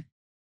 2.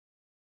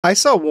 I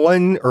saw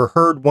one or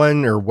heard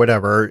one or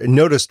whatever,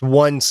 noticed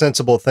one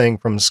sensible thing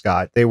from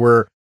Scott. They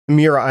were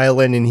Muir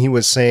Island and he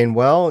was saying,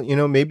 well, you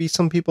know, maybe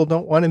some people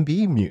don't want to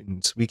be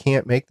mutants. We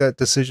can't make that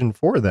decision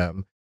for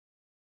them.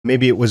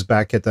 Maybe it was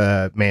back at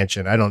the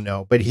mansion. I don't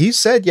know. But he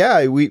said,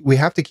 yeah, we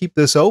have to keep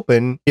this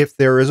open. If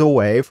there is a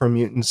way for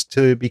mutants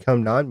to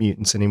become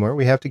non-mutants anymore,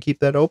 we have to keep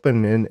that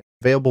open and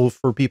available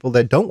for people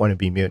that don't want to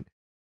be mutant.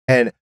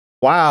 And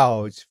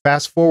wow,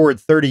 fast forward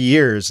 30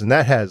 years, and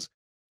that has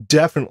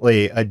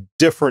definitely a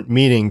different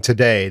meaning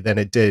today than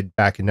it did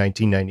back in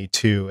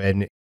 1992,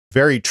 and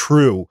very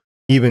true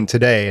even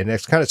today. And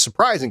it's kind of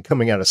surprising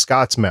coming out of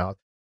Scott's mouth.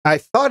 I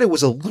thought it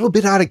was a little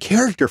bit out of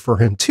character for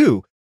him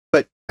too,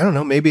 but I don't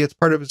know, maybe it's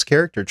part of his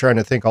character trying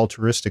to think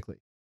altruistically.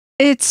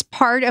 It's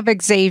part of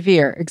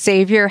Xavier.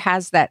 Xavier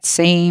has that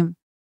same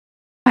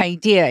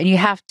idea, and you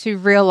have to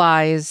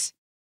realize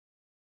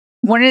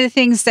one of the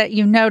things that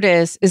you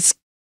notice is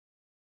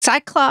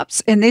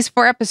Cyclops in these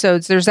 4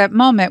 episodes, there's that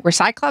moment where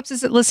Cyclops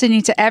isn't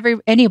listening to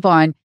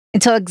anyone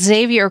until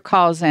Xavier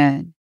calls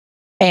in.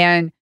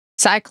 And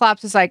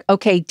Cyclops is like,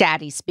 okay,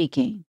 Daddy's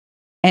speaking.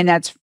 And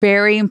that's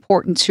very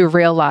important to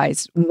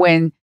realize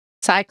when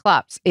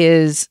Cyclops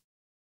is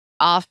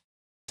off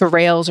the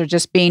rails or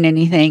just being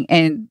anything.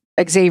 And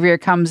Xavier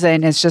comes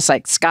in, it's just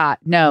like, Scott,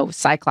 no,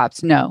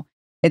 Cyclops, no.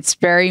 It's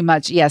very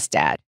much, yes,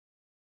 Dad.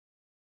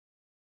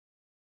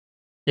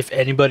 If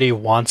anybody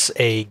wants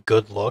a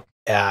good look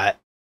at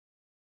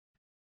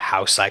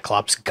how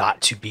Cyclops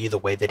got to be the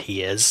way that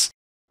he is,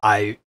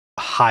 I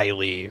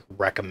highly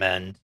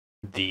recommend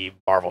the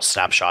Marvel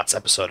Snapshots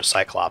episode of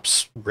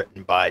Cyclops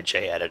written by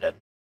Jay Editon.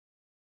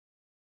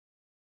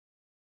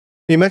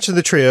 You mentioned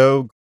the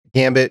trio,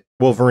 Gambit,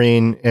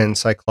 Wolverine, and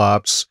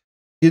Cyclops.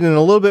 Getting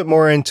a little bit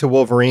more into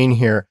Wolverine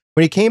here.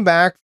 When he came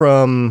back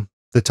from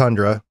the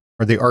tundra,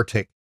 or the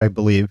Arctic, I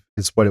believe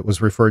is what it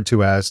was referred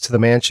to as, to the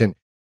mansion,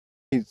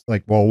 he's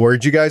like, well,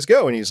 where'd you guys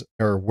go? And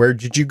where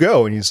did you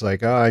go? And he's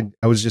like, oh,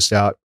 I was just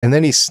out. And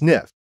then he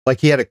sniffed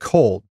like he had a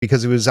cold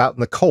because he was out in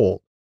the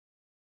cold.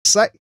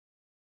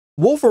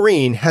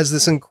 Wolverine has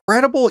this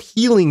incredible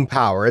healing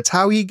power. It's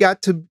how he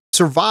got to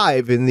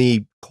survive in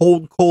the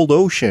cold, cold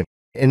ocean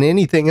and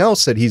anything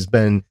else that he's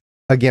been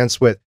against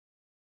with.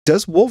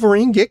 Does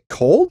Wolverine get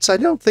colds? I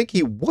don't think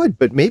he would,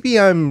 but maybe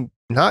I'm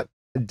not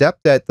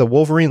adept at the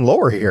Wolverine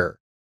lore here.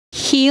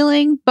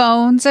 Healing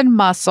bones and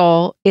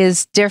muscle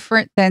is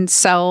different than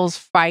cells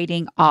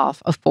fighting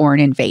off a foreign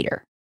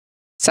invader,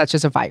 such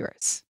as a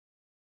virus.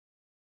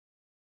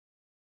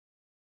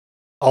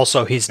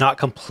 Also, he's not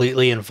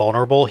completely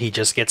invulnerable. He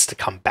just gets to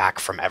come back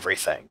from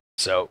everything.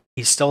 So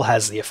he still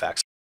has the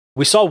effects.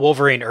 We saw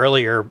Wolverine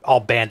earlier all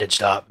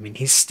bandaged up. I mean,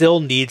 he still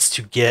needs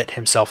to get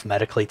himself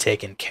medically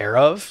taken care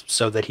of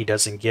so that he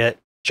doesn't get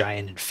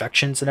giant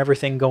infections and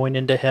everything going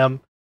into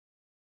him.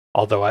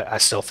 Although I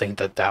still think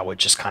that would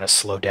just kind of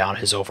slow down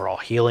his overall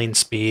healing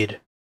speed.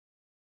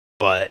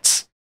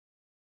 But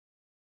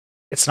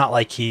it's not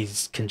like he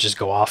can just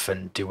go off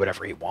and do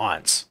whatever he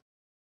wants.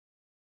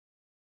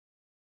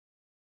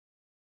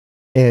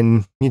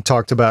 And he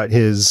talked about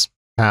his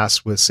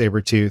past with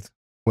Sabretooth,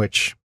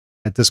 which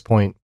at this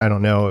point, I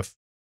don't know if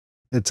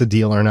it's a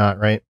deal or not,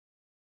 right?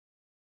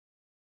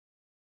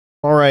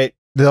 All right.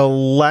 The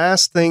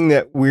last thing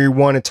that we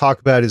want to talk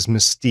about is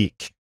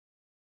Mystique.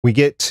 We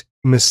get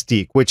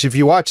Mystique, which if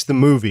you watch the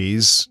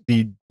movies,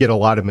 you get a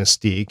lot of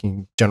Mystique.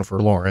 And Jennifer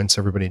Lawrence,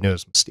 everybody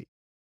knows Mystique.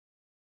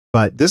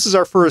 But this is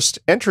our first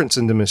entrance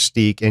into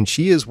Mystique, and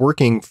she is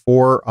working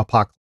for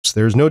Apocalypse.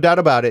 There's no doubt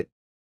about it.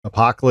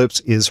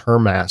 Apocalypse is her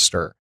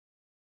master,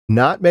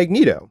 not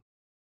Magneto,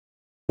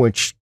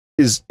 which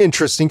is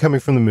interesting coming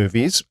from the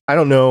movies. I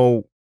don't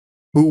know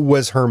who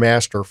was her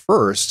master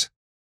first.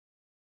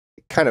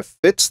 It kind of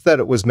fits that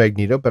it was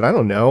Magneto, but I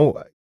don't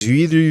know. Do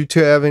either of you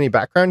two have any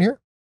background here?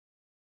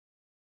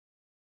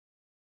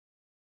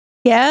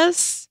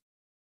 Yes.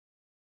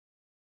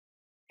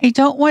 I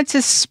don't want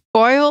to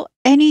spoil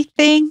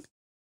anything.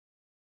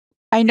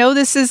 I know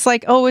this is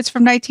like, oh, it's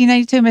from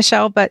 1992,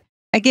 Michelle, but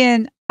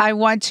again, I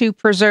want to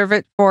preserve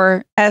it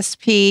for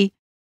SP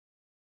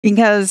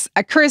because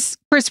Chris,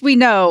 we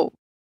know.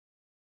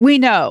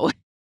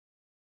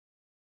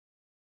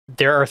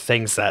 there are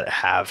things that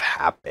have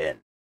happened.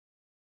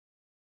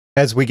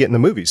 As we get in the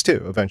movies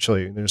too,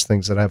 eventually there's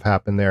things that have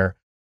happened there.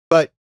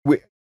 But we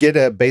get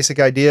a basic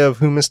idea of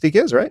who Mystique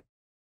is, right?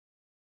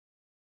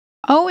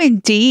 Oh,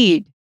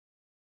 indeed.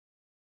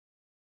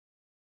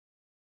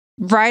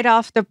 Right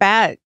off the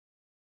bat,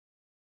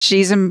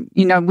 she's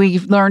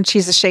we've learned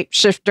she's a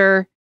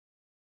shapeshifter.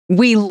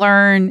 We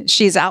learn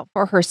she's out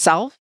for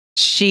herself.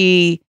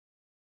 She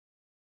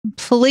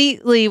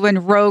completely,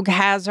 when Rogue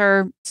has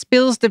her,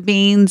 spills the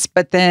beans,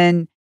 but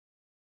then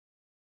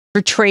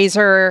betrays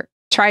her,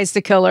 tries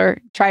to kill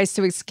her, tries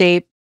to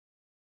escape.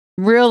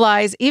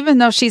 Realize, even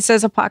though she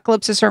says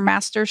Apocalypse is her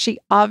master, she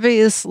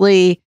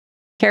obviously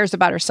cares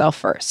about herself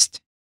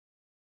first.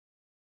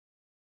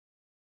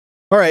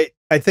 All right.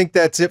 I think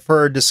that's it for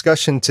our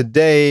discussion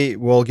today.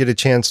 We'll get a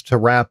chance to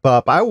wrap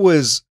up. I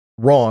was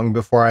wrong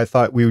before. I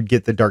thought we would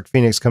get the Dark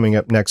Phoenix coming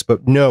up next,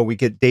 but no, we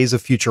get Days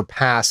of Future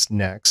Past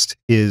next,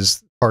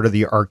 is part of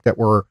the arc that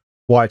we're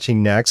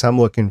watching next. I'm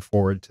looking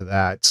forward to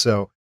that.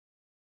 So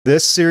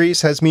this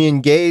series has me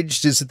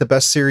engaged. Is it the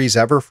best series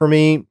ever for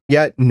me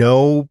yet?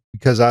 No,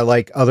 because I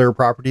like other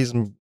properties.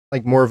 I'm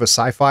like more of a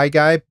sci-fi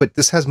guy, but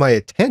this has my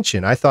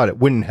attention. I thought it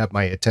wouldn't have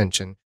my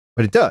attention,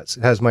 but it does.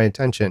 It has my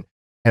attention,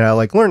 and I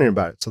like learning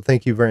about it. So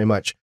thank you very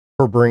much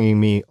for bringing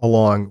me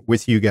along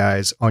with you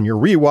guys on your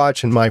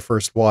rewatch and my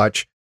first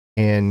watch.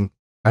 And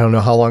I don't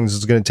know how long this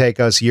is going to take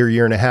us,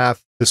 year and a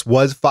half. This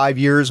was 5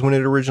 years when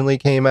it originally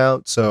came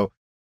out. So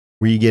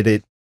we get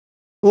it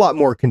a lot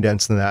more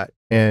condensed than that.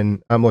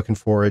 And I'm looking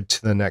forward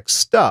to the next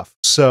stuff.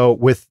 So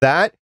with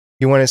that,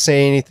 you want to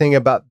say anything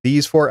about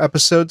these 4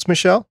 episodes,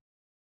 Michelle?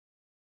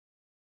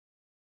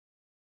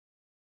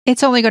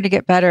 It's only going to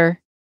get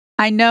better.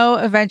 I know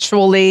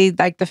eventually,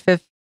 like the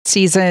 5th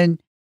season,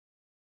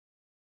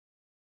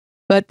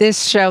 but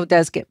this show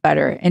does get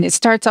better, and it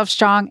starts off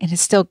strong, and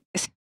it's still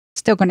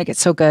going to get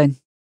so good.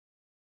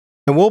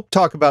 And we'll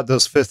talk about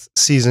those 5th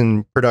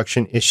season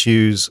production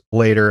issues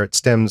later. It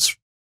stems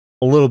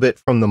a little bit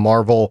from the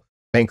Marvel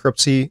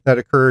bankruptcy that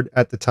occurred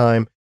at the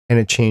time and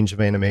a change of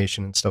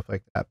animation and stuff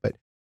like that. But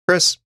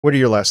Chris, what are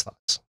your last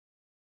thoughts?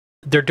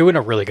 They're doing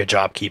a really good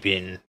job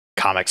keeping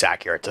comics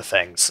accurate to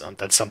things.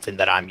 That's something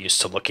that I'm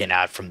used to looking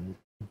at from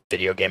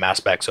video game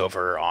aspects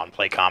over on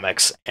Play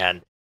Comics,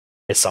 and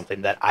it's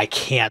something that I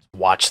can't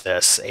watch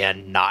this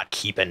and not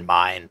keep in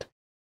mind.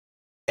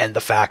 And the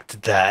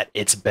fact that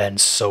it's been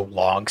so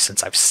long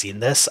since I've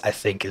seen this, I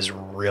think is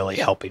really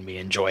helping me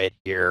enjoy it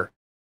here,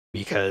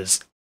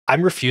 because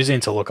I'm refusing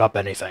to look up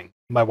anything.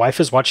 My wife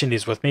is watching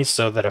these with me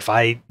so that if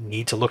I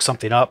need to look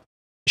something up,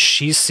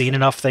 she's seen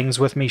enough things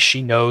with me.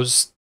 She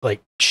knows,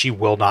 like, she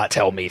will not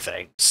tell me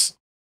things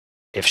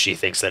if she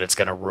thinks that it's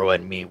going to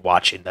ruin me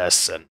watching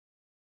this. And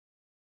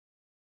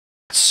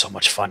it's so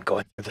much fun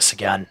going through this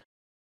again.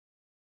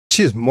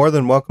 She is more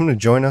than welcome to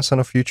join us on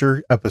a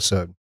future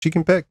episode. She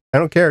can pick. I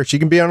don't care. She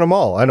can be on them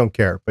all. I don't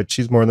care. But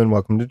she's more than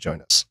welcome to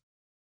join us.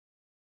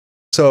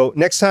 So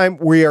next time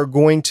we are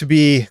going to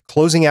be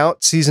closing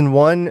out season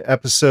 1,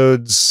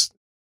 episodes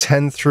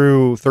 10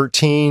 through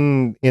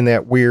 13, in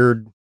that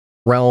weird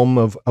realm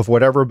of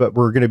whatever. But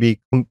we're going to be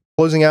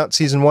closing out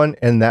season 1,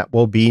 and that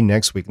will be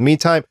next week. In the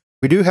meantime,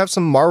 we do have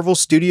some Marvel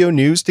Studio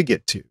news to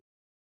get to.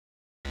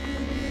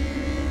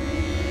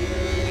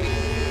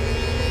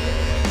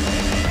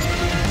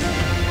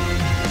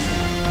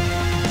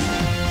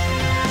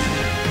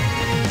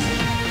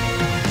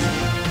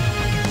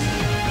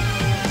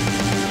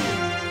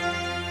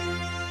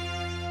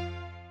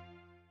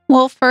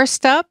 Well,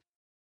 first up,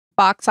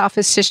 box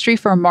office history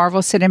for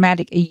Marvel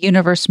Cinematic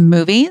Universe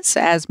movies,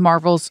 as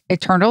Marvel's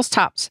Eternals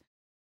tops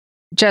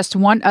just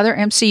one other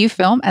MCU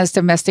film as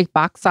domestic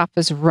box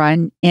office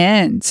run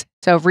ends.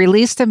 So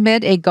released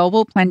amid a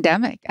global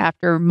pandemic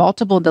after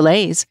multiple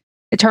delays,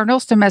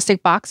 Eternals'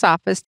 domestic box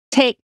office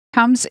take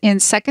comes in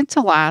second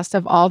to last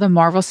of all the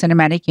Marvel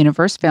Cinematic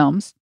Universe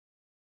films,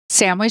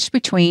 sandwiched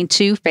between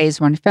 2 Phase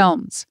 1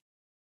 films,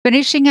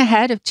 finishing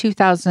ahead of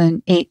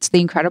 2008's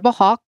The Incredible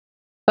Hulk,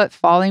 but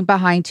falling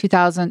behind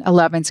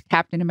 2011's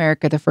Captain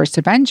America: The First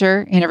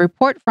Avenger. In a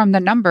report from The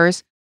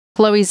Numbers,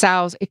 Chloe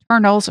Zhao's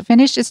Eternals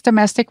finished its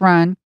domestic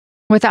run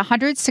with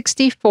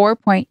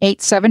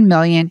 $164.87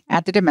 million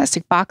at the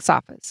domestic box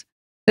office.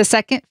 The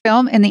second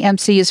film in the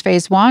MCU's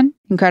Phase 1,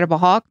 Incredible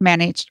Hulk,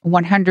 managed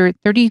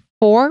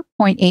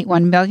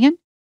 $134.81 million,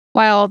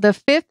 while the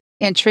fifth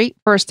entry,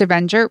 First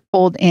Avenger,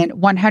 pulled in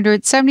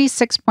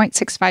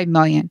 $176.65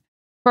 million.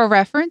 For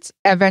reference,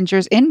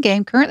 Avengers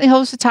Endgame currently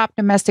holds the top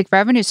domestic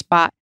revenue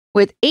spot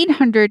with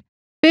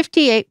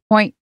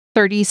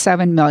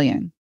 $858.37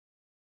 million.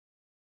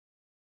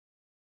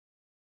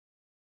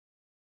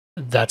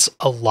 That's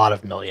a lot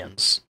of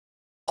millions.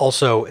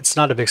 Also, it's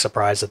not a big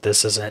surprise that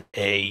this isn't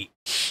a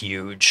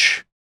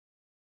huge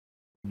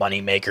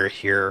moneymaker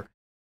here.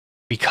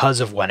 Because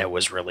of when it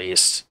was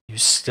released, you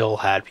still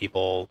had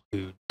people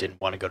who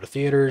didn't want to go to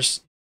theaters.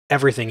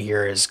 Everything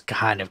here is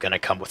kind of going to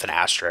come with an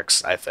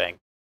asterisk, I think,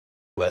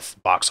 with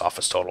box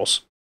office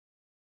totals.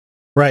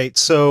 Right.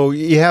 So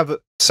you have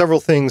several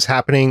things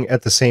happening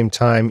at the same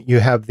time. You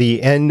have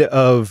the end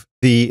of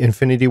the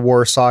Infinity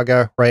War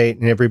saga, right?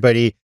 And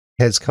everybody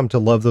has come to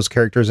love those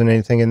characters and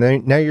anything. And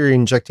then now you're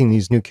injecting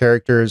these new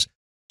characters.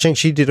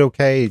 Shang-Chi did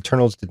okay.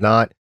 Eternals did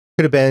not.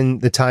 Could have been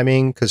the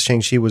timing because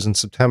Shang-Chi was in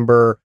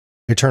September.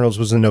 Eternals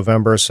was in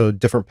November. So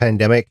different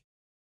pandemic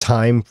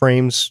time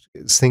frames.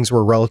 Things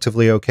were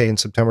relatively okay in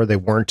September. They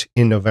weren't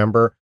in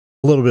November.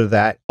 A little bit of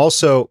that.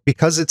 Also,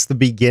 because it's the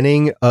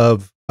beginning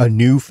of a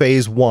new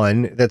phase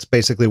 1, that's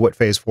basically what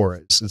phase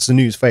 4 is. It's the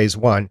new phase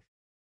 1.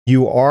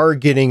 You are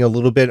getting a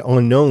little bit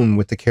unknown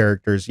with the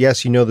characters.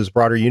 Yes, you know this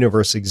broader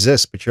universe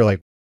exists, but you're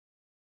like,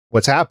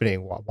 what's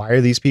happening? Why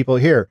are these people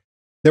here?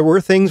 There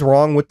were things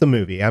wrong with the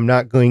movie. I'm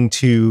not going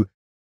to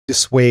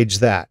dissuade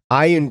that.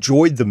 I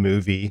enjoyed the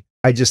movie.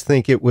 I just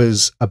think it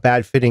was a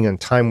bad fitting on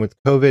time with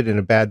COVID and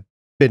a bad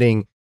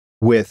fitting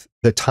with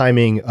the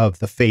timing of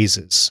the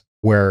phases,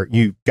 where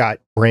you got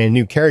brand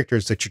new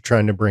characters that you're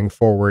trying to bring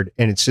forward,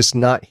 and it's just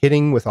not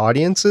hitting with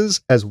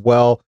audiences as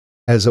well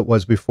as it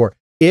was before.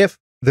 If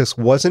this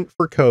wasn't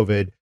for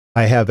COVID,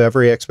 I have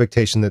every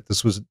expectation that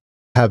this was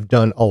have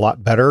done a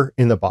lot better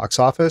in the box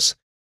office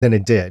than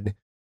it did,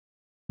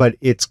 but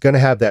it's going to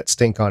have that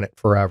stink on it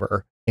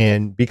forever.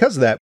 And because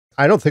of that,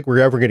 I don't think we're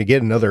ever going to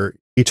get another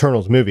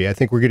Eternals movie. I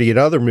think we're going to get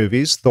other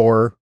movies,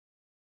 Thor,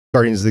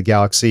 Guardians of the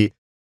Galaxy,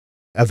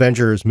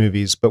 Avengers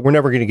movies, but we're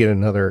never going to get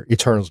another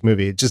Eternals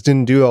movie. It just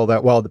didn't do all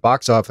that well at the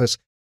box office.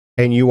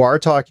 And you are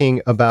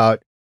talking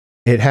about,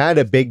 it had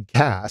a big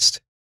cast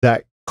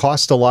that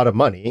cost a lot of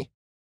money.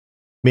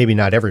 Maybe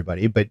not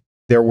everybody, but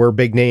there were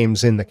big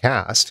names in the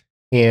cast,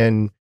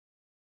 and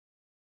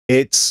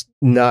it's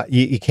not,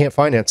 you can't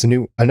finance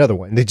another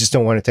one. They just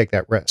don't want to take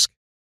that risk.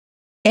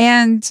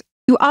 And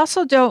you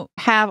also don't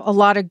have a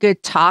lot of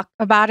good talk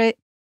about it.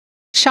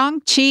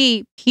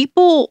 Shang-Chi,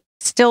 people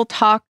still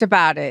talked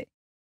about it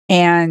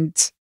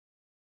and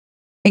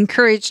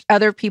encouraged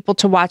other people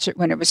to watch it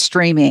when it was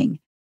streaming,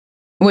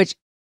 which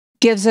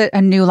gives it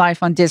a new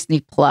life on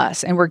Disney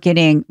Plus, and we're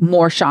getting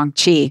more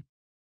Shang-Chi.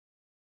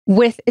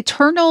 With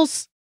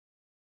Eternals,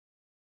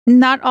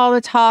 not all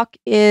the talk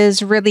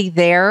is really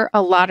there.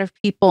 A lot of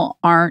people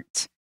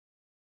aren't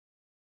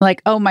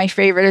like, oh, my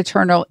favorite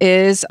Eternal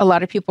is. A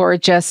lot of people are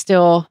just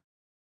still,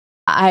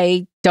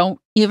 I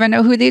don't even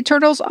know who the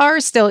Eternals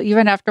are still,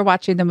 even after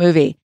watching the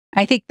movie.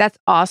 I think that's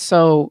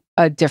also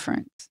a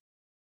difference.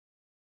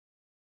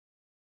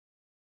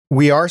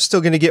 We are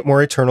still going to get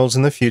more Eternals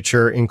in the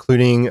future,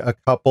 including a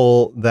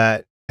couple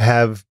that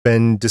have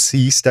been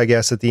deceased, I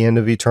guess, at the end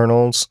of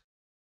Eternals.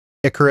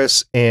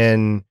 Icarus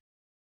and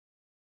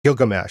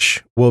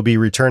Gilgamesh will be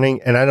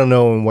returning, and I don't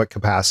know in what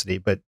capacity,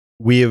 but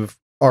we have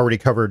already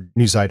covered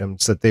news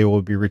items that they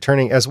will be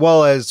returning, as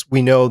well as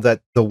we know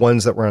that the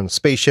ones that were on the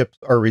spaceship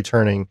are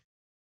returning.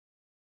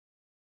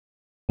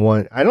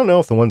 I don't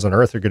know if the ones on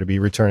Earth are going to be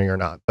returning or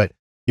not, but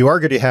you are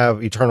going to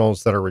have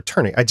Eternals that are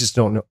returning. I just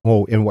don't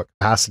know in what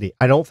capacity.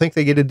 I don't think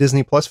they get a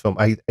Disney Plus film.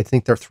 I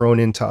think they're thrown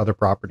into other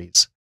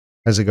properties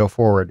as they go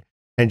forward.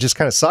 And it just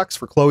kind of sucks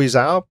for Chloe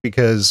Zhao,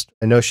 because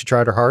I know she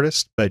tried her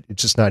hardest, but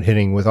it's just not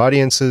hitting with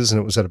audiences, and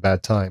it was at a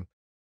bad time.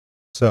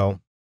 So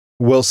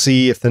we'll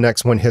see if the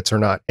next one hits or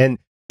not. And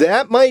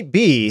that might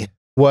be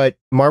what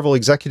Marvel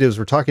executives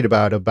were talking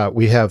about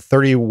we have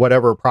 30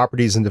 whatever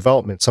properties in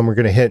development. Some are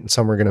going to hit and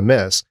some are going to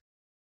miss.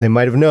 They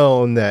might have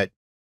known that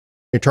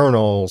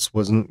Eternals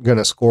wasn't going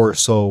to score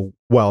so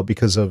well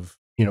because of,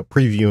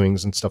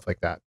 previewings and stuff like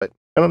that. But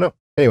I don't know.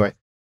 Anyway,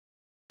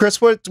 Chris,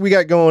 what we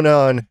got going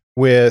on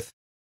with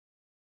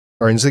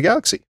Guardians of the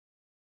Galaxy?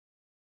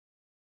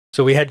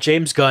 So we had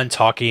James Gunn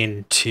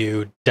talking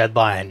to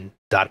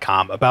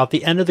Deadline.com about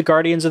the end of the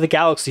Guardians of the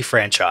Galaxy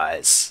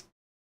franchise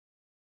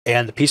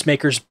and the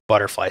Peacemaker's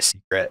butterfly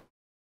secret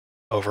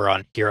over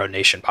on Hero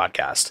Nation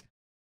podcast.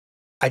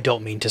 I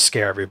don't mean to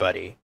scare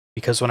everybody,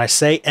 because when I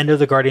say end of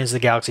the Guardians of the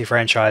Galaxy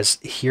franchise,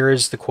 here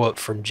is the quote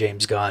from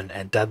James Gunn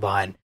and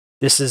Deadline.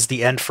 This is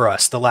the end for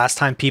us. The last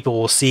time people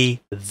will see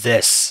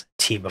this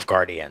team of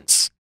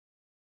Guardians.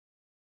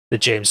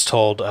 That James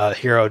told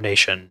Hero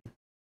Nation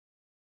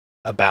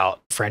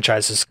about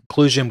franchise's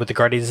conclusion with the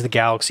Guardians of the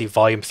Galaxy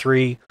Volume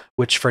 3,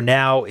 which for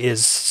now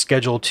is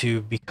scheduled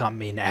to be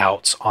coming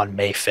out on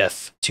May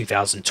 5th,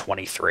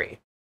 2023.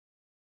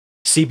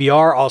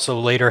 CBR also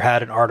later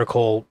had an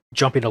article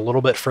jumping a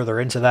little bit further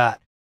into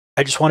that.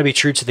 I just want to be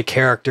true to the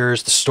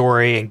characters, the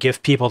story, and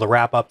give people the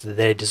wrap-up that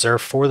they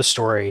deserve for the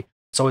story.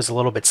 It's always a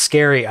little bit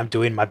scary. I'm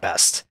doing my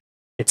best.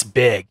 It's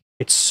big.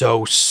 It's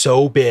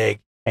so big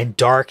and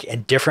dark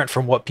and different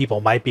from what people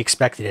might be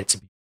expecting it to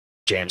be,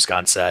 James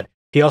Gunn said.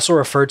 He also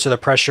referred to the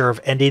pressure of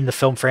ending the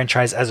film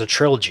franchise as a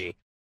trilogy.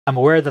 I'm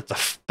aware that the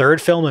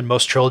third film in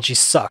most trilogies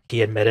suck,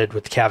 he admitted,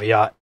 with the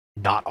caveat,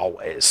 not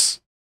always.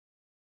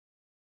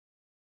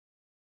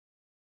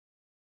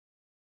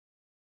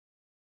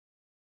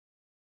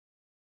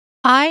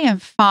 I am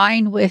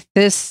fine with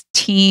this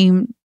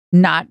team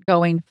not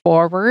going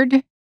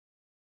forward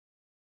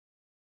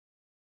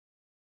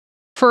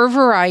for a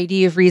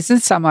variety of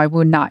reasons, some I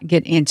will not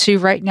get into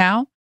right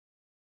now.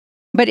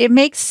 But it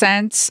makes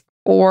sense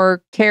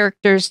or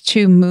characters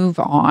to move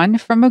on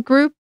from a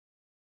group.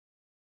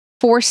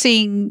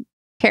 Forcing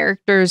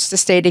characters to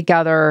stay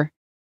together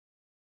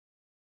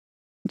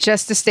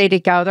just to stay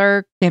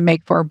together can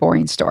make for a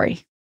boring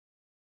story.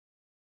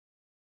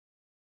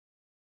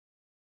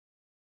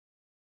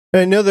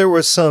 I know there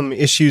was some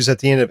issues at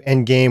the end of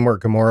Endgame where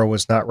Gamora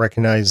was not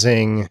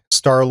recognizing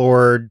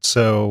Star-Lord,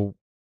 so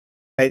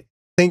I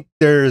think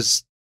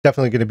there's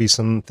definitely going to be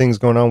some things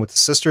going on with the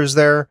sisters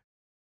there,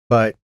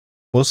 but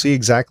we'll see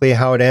exactly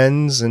how it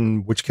ends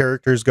and which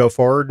characters go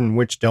forward and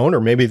which don't, or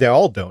maybe they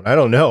all don't. I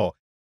don't know.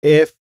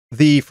 If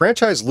the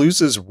franchise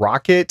loses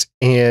Rocket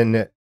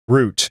and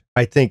Groot,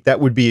 I think that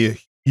would be a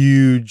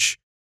huge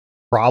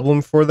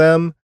problem for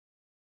them.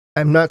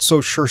 I'm not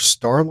so sure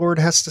Star-Lord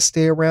has to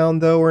stay around,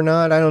 though, or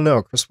not. I don't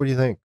know. Chris, what do you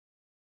think?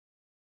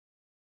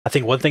 I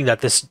think one thing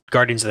that this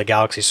Guardians of the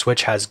Galaxy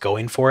Switch has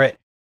going for it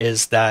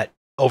is that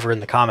over in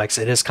the comics,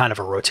 it is kind of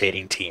a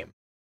rotating team.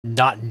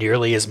 Not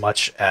nearly as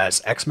much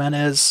as X-Men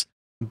is,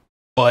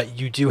 but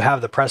you do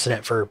have the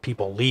precedent for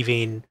people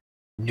leaving,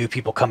 new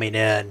people coming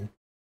in,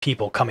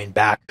 people coming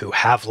back who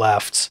have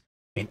left.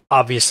 I mean,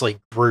 obviously,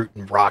 Groot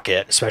and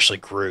Rocket, especially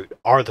Groot,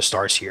 are the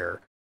stars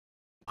here.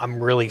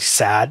 I'm really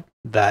sad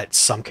that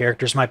some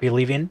characters might be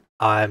leaving.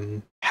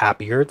 I'm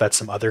happier that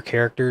some other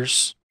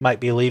characters might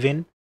be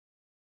leaving.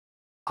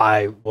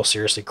 I will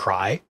seriously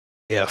cry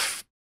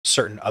if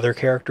certain other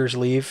characters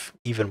leave,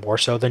 even more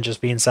so than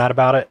just being sad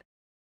about it.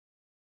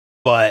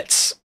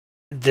 But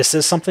this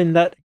is something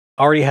that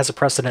already has a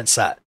precedent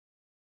set.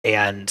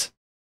 And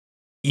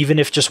even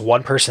if just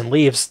one person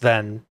leaves,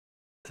 then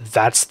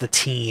that's the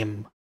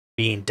team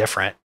being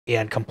different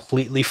and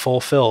completely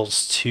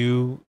fulfills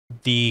to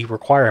the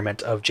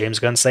requirement of James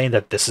Gunn saying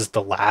that this is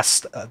the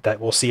last that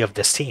we'll see of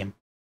this team.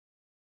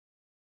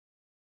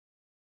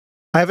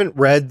 I haven't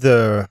read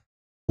the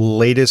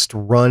latest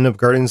run of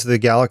Guardians of the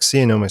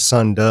Galaxy. I know my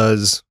son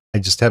does. I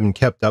just haven't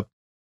kept up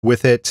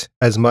with it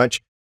as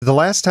much. The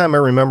last time I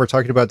remember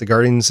talking about the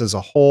Guardians as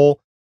a whole,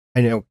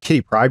 I know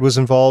Kitty Pryde was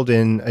involved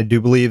in, I do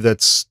believe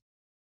that's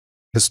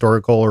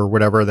historical or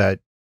whatever, that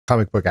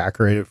comic book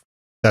accurate, if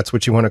that's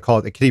what you want to call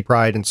it, that Kitty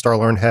Pryde and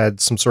Star-Lord had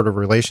some sort of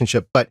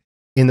relationship. But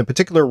in the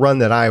particular run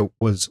that I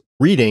was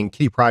reading,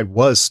 Kitty Pryde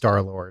was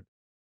Star-Lord.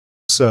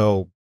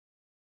 So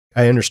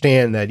I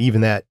understand that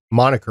even that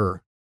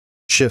moniker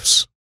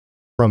shifts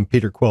from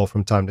Peter Quill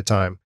from time to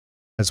time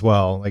as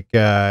well. Like,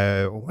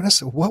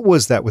 what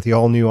was that with the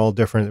all new, all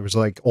different? It was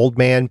like Old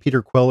Man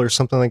Peter Quill or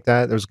something like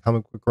that. There was a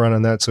comic book run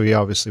on that, so he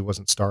obviously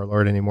wasn't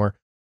Star-Lord anymore.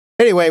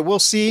 Anyway, we'll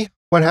see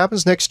what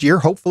happens next year,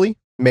 hopefully,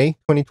 May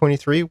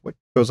 2023. What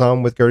goes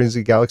on with Guardians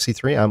of the Galaxy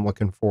 3? I'm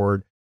looking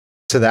forward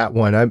to that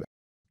one.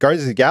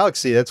 Guardians of the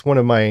Galaxy, that's one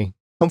of my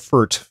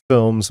comfort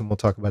films, and we'll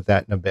talk about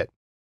that in a bit.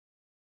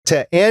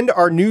 To end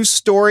our news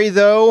story,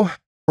 though,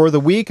 for the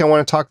week, I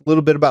want to talk a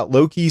little bit about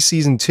Loki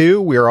Season 2.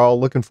 We are all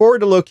looking forward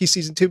to Loki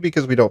Season 2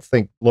 because we don't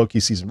think Loki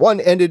Season 1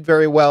 ended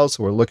very well,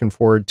 so we're looking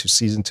forward to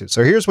Season 2.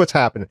 So here's what's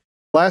happened.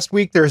 Last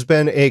week, there's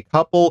been a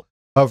couple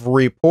of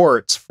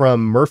reports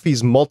from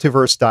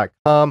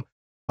murphysmultiverse.com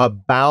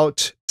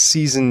about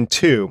Season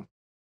 2.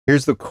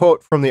 Here's the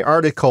quote from the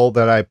article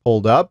that I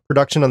pulled up.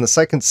 Production on the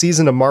second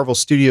season of Marvel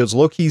Studios'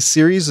 Loki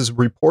series is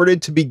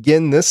reported to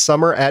begin this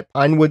summer at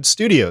Pinewood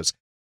Studios.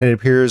 And it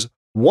appears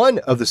one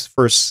of the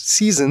first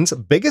season's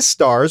biggest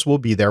stars will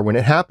be there when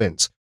it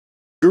happens.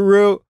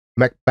 Guru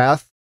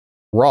Macbeth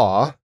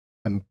Raw,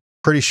 I'm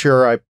pretty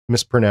sure I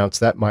mispronounced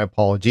that, my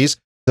apologies,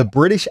 the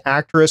British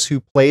actress who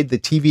played the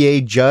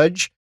TVA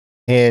judge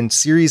and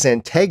series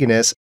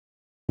antagonist,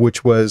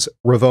 which was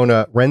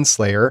Ravonna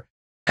Renslayer,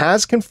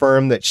 has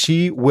confirmed that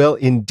she will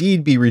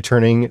indeed be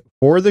returning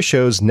for the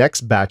show's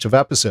next batch of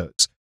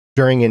episodes.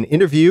 During an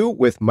interview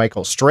with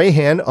Michael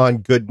Strahan on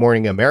Good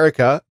Morning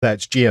America,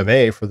 that's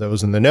GMA for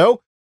those in the know,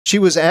 she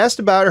was asked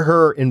about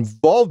her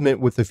involvement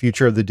with the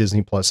future of the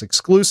Disney Plus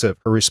exclusive.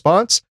 Her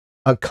response,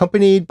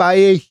 accompanied by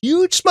a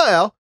huge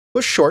smile,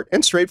 was short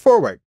and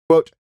straightforward.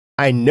 Quote,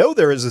 I know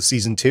there is a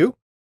season 2.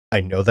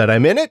 I know that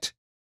I'm in it.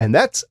 And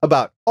that's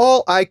about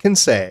all I can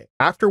say.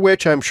 After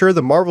which I'm sure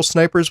the Marvel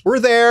snipers were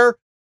there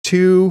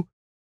to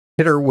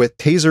hit her with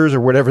tasers or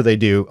whatever they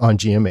do on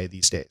GMA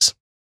these days.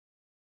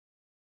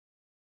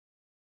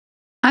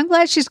 I'm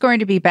glad she's going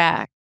to be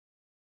back.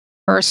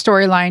 Her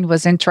storyline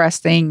was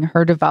interesting,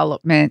 her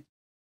development.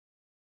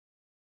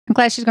 I'm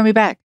glad she's going to be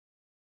back.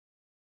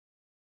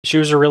 She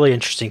was a really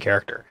interesting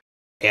character.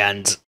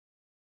 And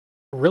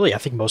really, I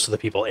think most of the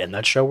people in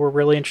that show were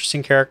really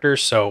interesting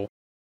characters. So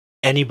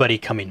anybody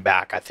coming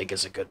back, I think,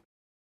 is a good.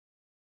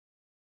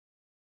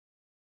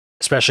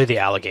 Especially the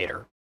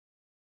alligator.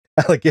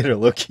 Alligator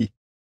Loki.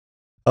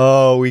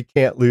 Oh, we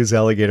can't lose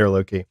Alligator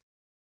Loki.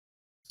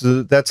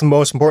 So that's the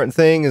most important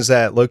thing, is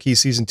that Loki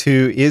Season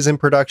 2 is in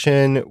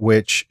production,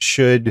 which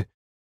should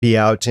be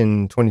out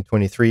in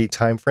 2023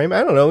 timeframe.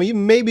 I don't know,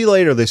 maybe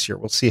later this year.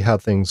 We'll see how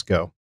things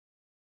go.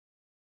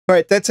 All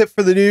right, that's it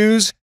for the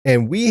news.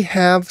 And we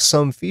have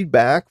some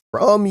feedback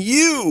from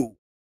you.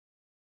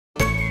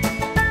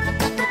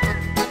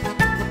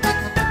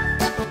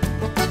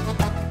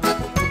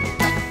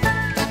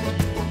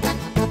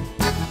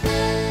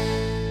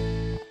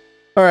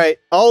 All right.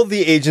 All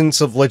the agents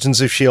of Legends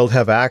of S.H.I.E.L.D.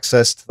 have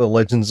access to the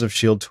Legends of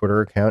S.H.I.E.L.D.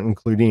 Twitter account,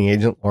 including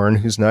Agent Lauren,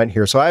 who's not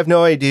here. So I have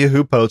no idea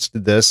who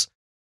posted this,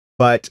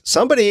 but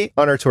somebody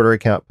on our Twitter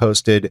account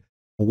posted,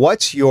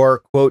 "What's your,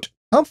 quote,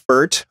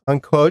 comfort,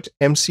 unquote,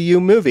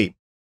 MCU movie?"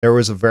 There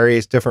was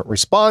various different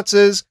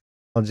responses.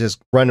 I'll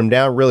just run them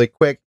down really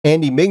quick.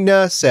 Andy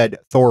Migna said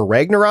Thor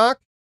Ragnarok.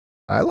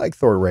 I like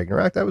Thor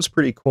Ragnarok. That was a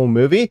pretty cool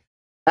movie.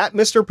 At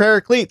Mr.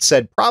 Paraclete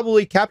said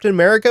probably Captain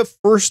America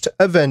First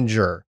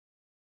Avenger.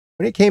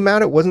 When it came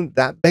out, it wasn't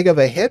that big of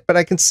a hit, but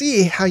I can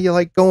see how you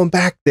like going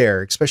back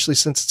there, especially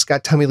since it's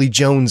got Tommy Lee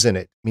Jones in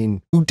it. I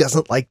mean, who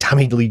doesn't like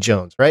Tommy Lee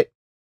Jones, right?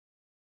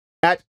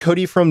 At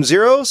Cody from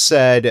Zero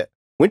said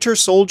Winter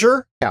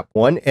Soldier, Cap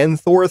 1, and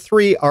Thor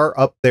 3 are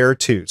up there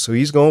too. So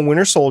he's going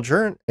Winter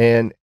Soldier,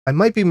 and I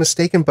might be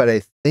mistaken, but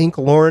I think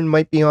Lauren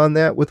might be on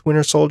that with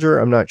Winter Soldier.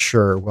 I'm not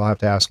sure. We'll have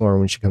to ask Lauren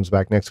when she comes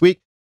back next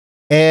week.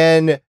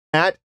 And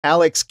at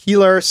Alex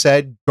Keeler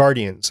said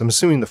Guardians. I'm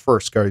assuming the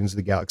first Guardians of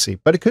the Galaxy,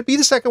 but it could be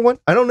the second one.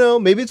 I don't know.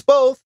 Maybe it's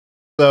both.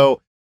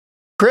 So,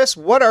 Chris,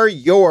 what are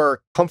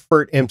your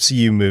comfort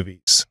MCU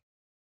movies?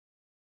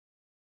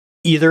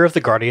 Either of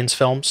the Guardians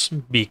films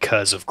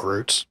because of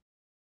Groot.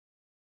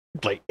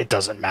 Like, it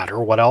doesn't matter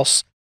what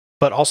else.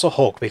 But also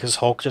Hulk, because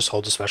Hulk just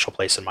holds a special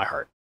place in my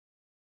heart.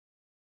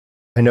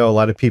 I know a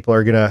lot of people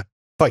are going to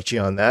fight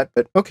you on that,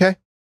 but okay.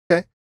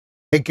 Okay.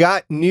 It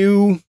got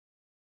new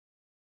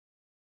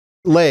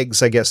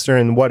legs, I guess,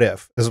 during What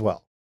If as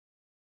well.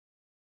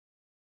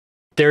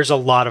 There's a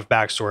lot of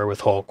backstory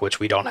with Hulk, which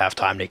we don't have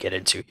time to get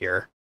into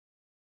here.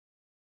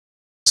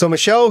 So,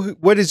 Michelle,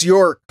 what is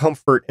your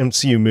comfort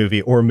MCU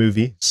movie or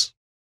movies?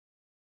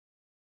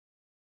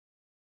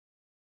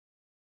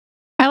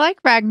 I like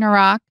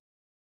Ragnarok.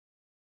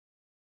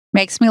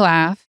 Makes me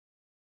laugh.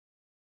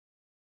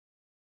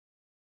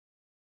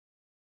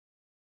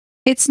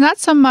 It's not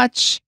so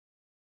much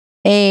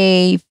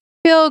a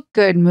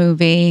feel-good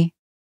movie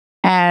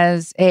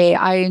as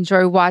I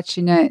enjoy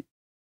watching it.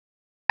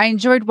 I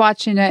enjoyed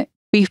watching it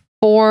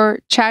before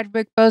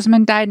Chadwick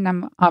Boseman died, and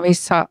I'm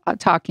always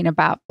talking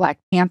about Black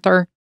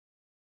Panther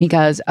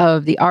because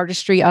of the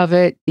artistry of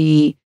it,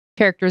 the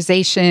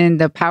characterization,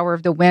 the power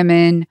of the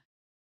women.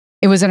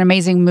 It was an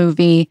amazing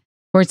movie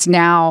where it's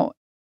now,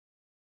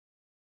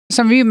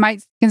 some of you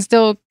can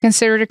still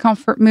consider it a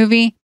comfort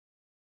movie.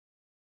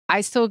 I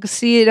still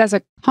see it as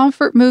a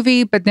comfort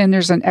movie, but then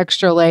there's an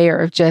extra layer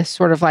of just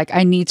sort of like,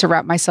 I need to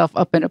wrap myself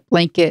up in a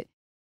blanket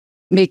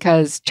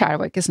because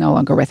Chadwick is no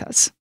longer with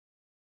us.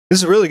 This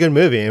is a really good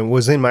movie and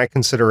was in my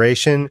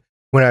consideration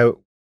when I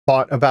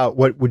thought about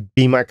what would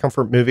be my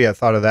comfort movie. I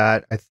thought of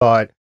that. I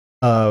thought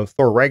of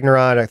Thor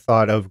Ragnarok. I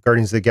thought of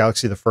Guardians of the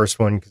Galaxy, the first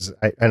one, because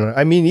I don't know.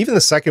 I mean, even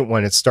the second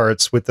one, it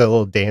starts with the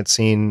little dance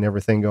scene and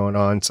everything going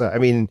on. So, I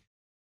mean,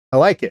 I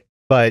like it,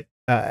 but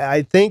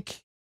I think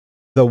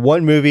the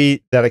one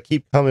movie that I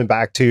keep coming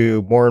back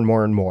to more and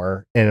more and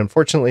more, and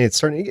unfortunately it's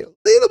starting to get a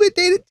little bit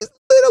dated, just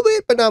a little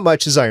bit, but not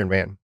much, is Iron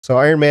Man. So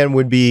Iron Man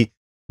would be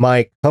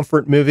my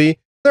comfort movie.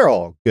 They're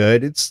all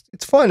good. It's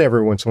fun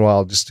every once in a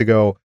while just to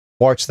go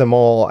watch them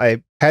all.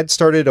 I had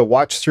started a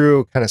watch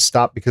through, kind of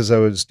stopped because I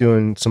was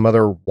doing some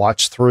other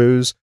watch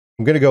throughs.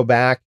 I'm going to go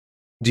back,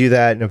 do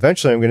that, and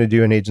eventually I'm going to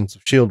do an Agents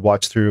of S.H.I.E.L.D.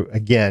 watch through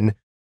again.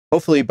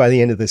 Hopefully by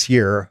the end of this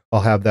year,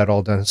 I'll have that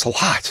all done. It's a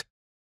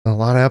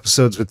lot of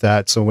episodes with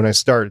that. So when I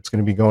start, it's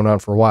going to be going on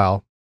for a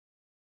while.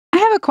 I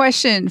have a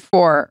question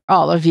for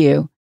all of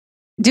you.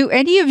 Do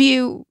any of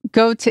you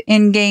go to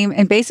Endgame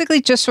and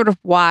basically just sort of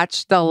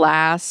watch the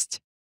last,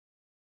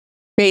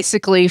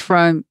 basically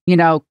from,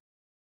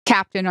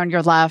 Captain on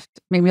your left,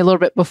 maybe a little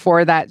bit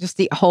before that, just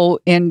the whole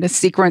end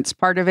sequence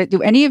part of it?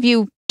 Do any of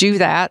you do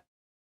that?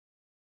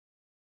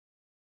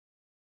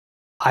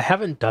 I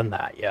haven't done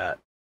that yet.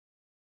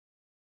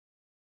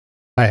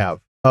 I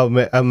have. I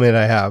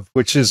have,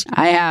 which is...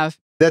 I have.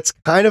 That's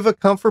kind of a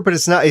comfort, but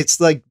it's not.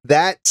 It's like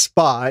that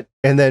spot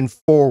and then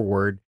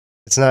forward.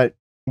 It's not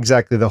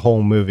exactly the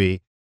whole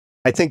movie.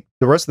 I think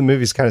the rest of the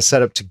movie is kind of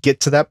set up to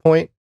get to that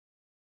point.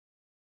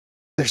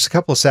 There's a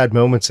couple of sad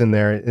moments in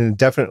there, and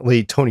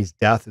definitely Tony's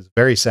death is a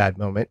very sad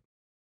moment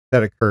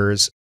that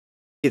occurs.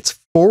 It's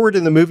forward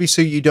in the movie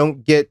so you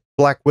don't get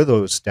Black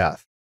Widow's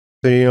death.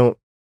 So you don't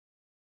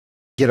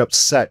get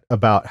upset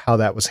about how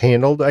that was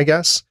handled, I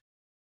guess.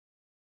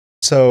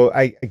 So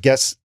I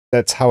guess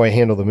that's how I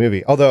handle the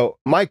movie. Although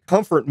my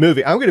comfort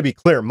movie, I'm going to be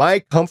clear, my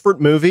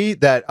comfort movie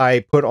that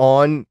I put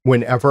on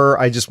whenever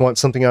I just want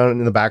something on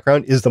in the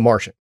background is The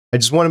Martian. I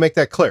just want to make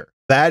that clear.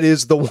 That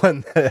is the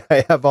one that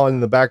I have on in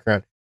the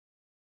background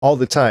all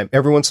the time.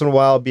 Every once in a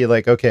while, I'll be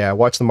like, okay, I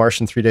watched The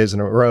Martian 3 days in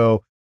a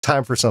row.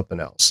 Time for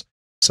something else.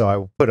 So I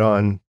will put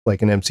on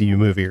like an MCU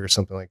movie or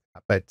something like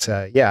that.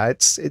 But yeah,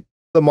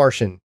 The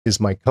Martian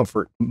is my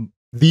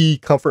the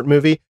comfort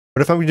movie.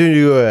 But if I'm going to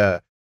do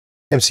a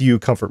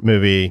MCU comfort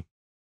movie,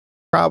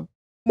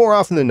 more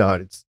often than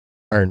not, it's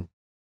Iron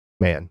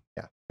Man.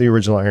 Yeah, the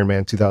original Iron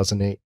Man,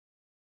 2008.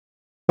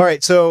 All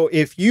right, so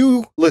if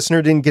you,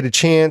 listener, didn't get a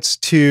chance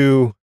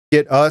to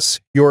get us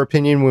your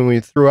opinion when we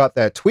threw out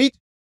that tweet,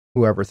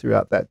 whoever threw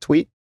out that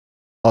tweet,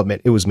 I'll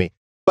admit it was me.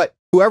 But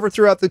whoever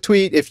threw out the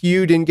tweet, if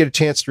you didn't get a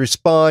chance to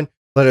respond,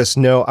 let us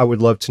know. I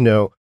would love to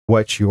know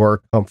what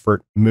your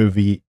comfort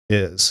movie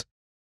is.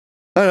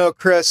 I don't know,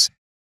 Chris,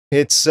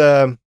 it's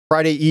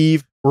Friday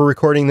Eve. We're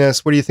recording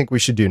this. What do you think we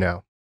should do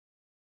now?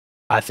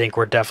 I think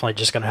we're definitely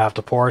just going to have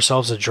to pour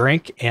ourselves a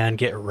drink and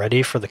get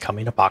ready for the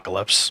coming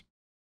apocalypse.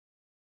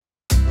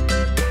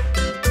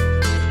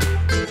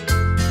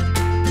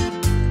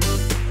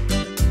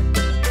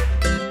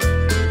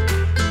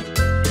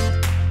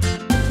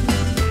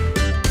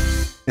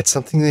 It's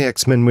something the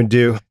X-Men would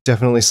do.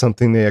 Definitely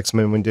something the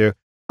X-Men would do.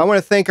 I want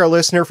to thank our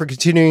listener for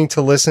continuing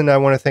to listen. I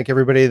want to thank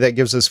everybody that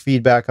gives us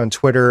feedback on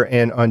Twitter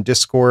and on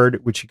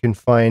Discord, which you can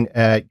find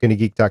at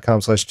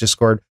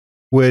gonnageek.com/Discord.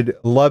 Would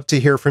love to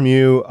hear from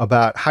you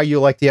about how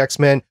you like the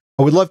X-Men.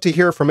 I would love to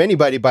hear from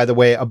anybody, by the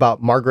way,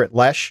 about Margaret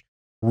Loesch.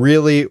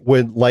 Really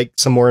would like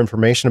some more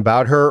information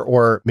about her,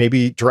 or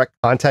maybe direct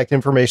contact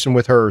information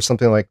with her or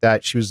something like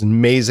that. She was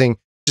amazing.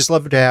 Just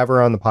love to have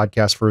her on the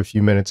podcast for a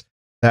few minutes.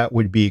 That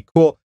would be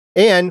cool.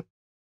 And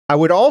I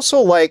would also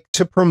like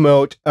to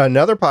promote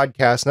another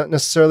podcast, not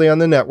necessarily on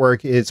the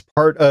network. It's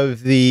part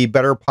of the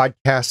better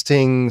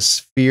podcasting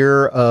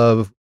sphere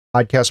of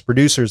podcast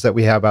producers that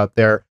we have out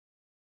there.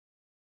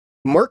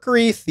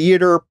 Mercury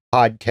Theater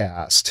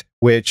Podcast,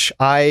 which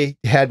I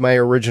had my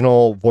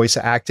original voice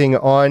acting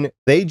on.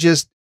 They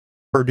just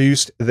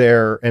produced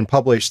and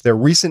published their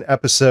recent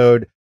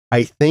episode,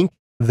 I Think,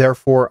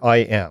 Therefore I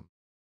Am.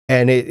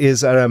 And it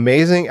is an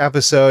amazing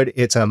episode.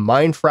 It's a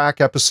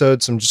mindfrack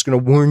episode, so I'm just going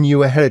to warn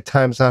you ahead of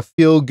time. It's not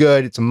feel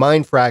good. It's a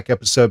mindfrack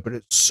episode, but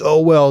it's so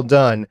well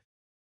done.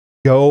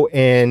 Go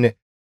and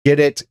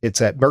get it.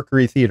 It's at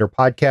Mercury Theater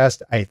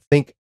Podcast. I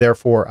Think,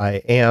 Therefore I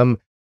Am.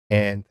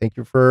 And thank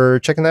you for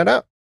checking that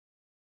out.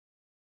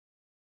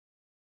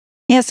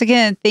 Yes,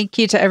 again, thank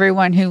you to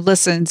everyone who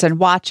listens and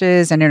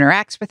watches and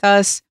interacts with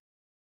us.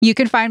 You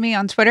can find me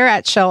on Twitter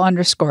at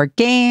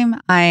 @Shell_game.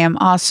 I am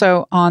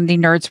also on the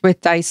Nerds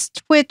with Dice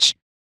Twitch,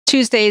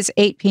 Tuesdays,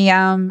 8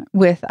 p.m.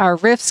 with our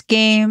Rifts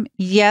game.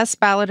 Yes,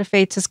 Ballad of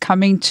Fates is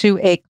coming to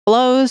a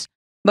close,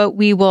 but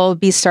we will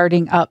be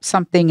starting up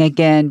something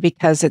again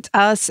because it's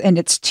us and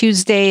it's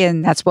Tuesday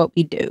and that's what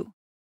we do.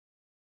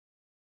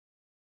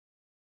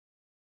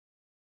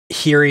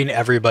 Hearing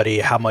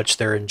everybody, how much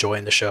they're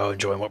enjoying the show,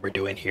 enjoying what we're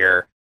doing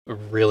here,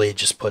 really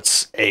just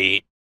puts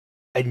a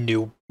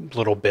new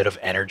little bit of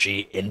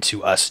energy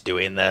into us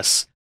doing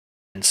this.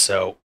 And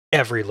so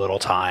every little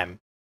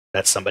time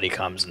that somebody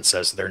comes and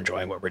says they're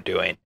enjoying what we're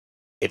doing,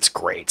 it's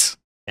great.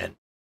 And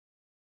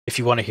if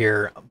you want to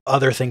hear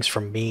other things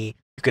from me,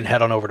 you can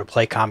head on over to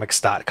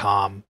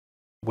playcomics.com,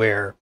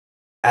 where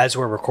as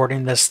we're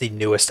recording this, the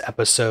newest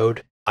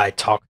episode, I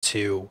talked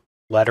to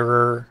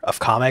letterer of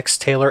comics,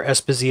 Taylor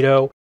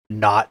Esposito,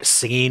 not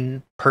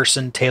singing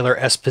person Taylor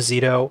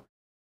Esposito.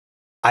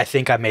 I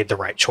think I made the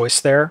right choice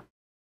there.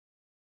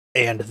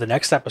 And the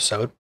next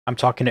episode, I'm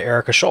talking to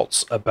Erica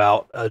Schultz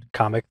about a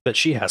comic that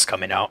she has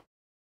coming out.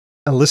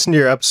 I listened to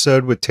your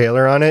episode with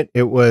Taylor on it.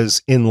 It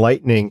was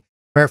enlightening.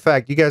 Matter of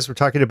fact, you guys were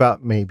talking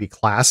about maybe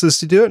classes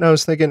to do it. And I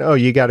was thinking, oh,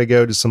 you got to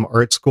go to some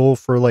art school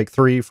for like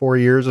 3-4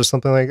 years or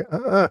something like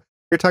that.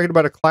 You're talking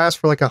about a class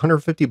for like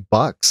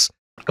 $150.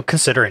 I'm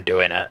considering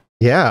doing it.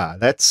 Yeah,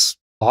 that's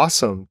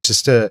awesome.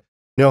 Just to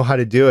know how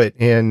to do it.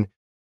 And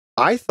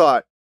I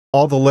thought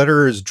all the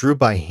letters drew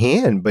by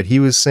hand, but he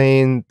was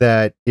saying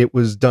that it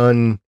was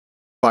done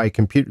by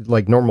computer,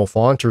 like normal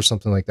font or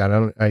something like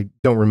that. I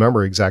don't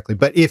remember exactly.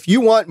 But if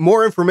you want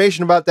more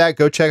information about that,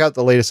 go check out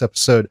the latest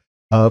episode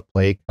of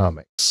Play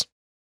Comics.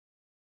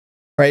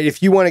 All right,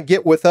 if you want to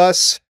get with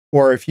us,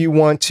 or if you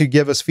want to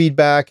give us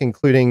feedback,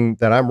 including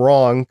that I'm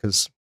wrong,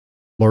 because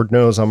Lord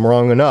knows I'm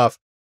wrong enough,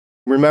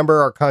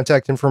 remember our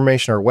contact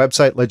information, our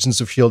website,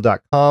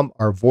 legendsofshield.com,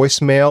 our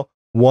voicemail,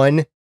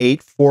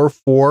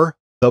 1-844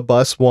 the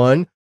bus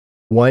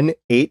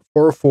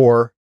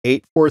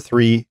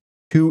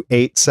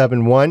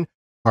 1-844-843-2871.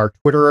 Our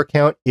Twitter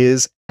account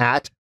is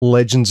at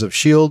Legends of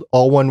S.H.I.E.L.D,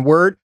 all one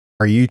word.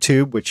 Our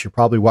YouTube, which you're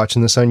probably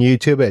watching this on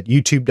YouTube, at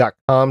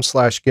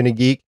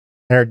youtube.com/GonnaGeek.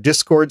 And our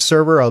Discord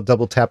server, I'll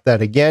double tap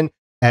that again,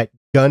 at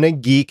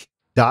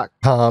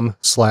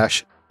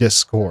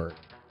gonnageek.com/Discord.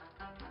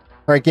 All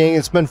right, gang,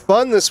 it's been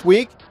fun this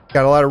week.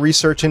 Got a lot of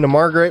research into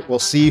Margaret. We'll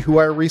see who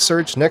I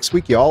research next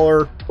week. Y'all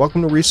are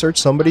welcome to research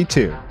somebody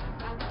too.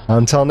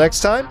 Until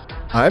next time,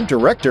 I'm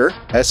Director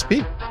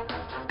SP.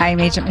 I'm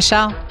Agent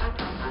Michelle.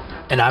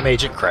 And I'm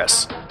Agent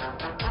Chris.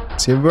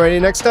 See everybody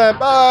next time.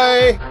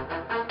 Bye.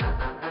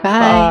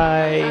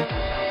 Bye.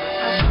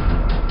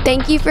 Bye.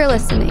 Thank you for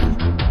listening.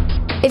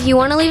 If you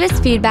want to leave us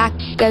feedback,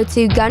 go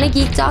to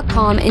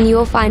gonnageek.com and you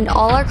will find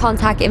all our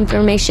contact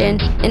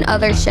information and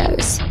other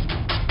shows.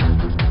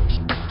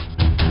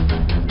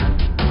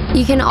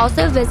 You can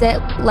also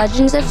visit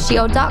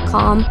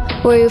legendsofshield.com,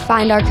 where you'll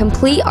find our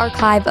complete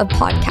archive of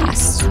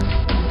podcasts.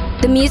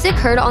 The music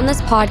heard on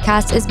this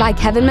podcast is by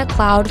Kevin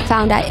MacLeod,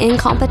 found at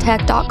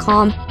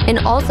incompetech.com, and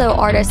also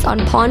artists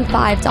on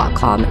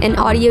pond5.com and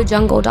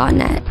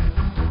audiojungle.net.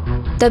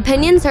 The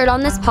opinions heard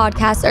on this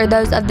podcast are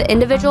those of the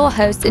individual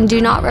hosts and do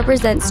not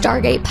represent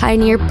Stargate,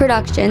 Pioneer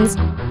Productions,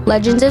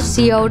 Legends of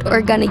S.H.I.E.L.D.,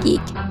 or Gonna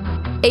Geek.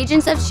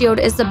 Agents of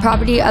S.H.I.E.L.D. is the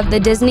property of the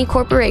Disney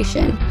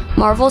Corporation,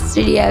 Marvel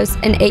Studios,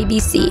 and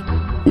ABC.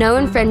 No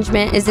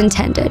infringement is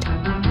intended.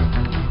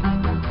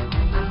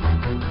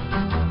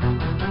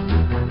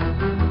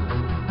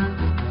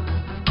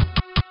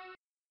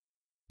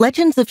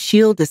 Legends of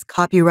S.H.I.E.L.D. is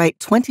copyright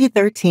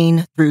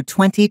 2013 through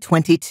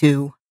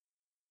 2022.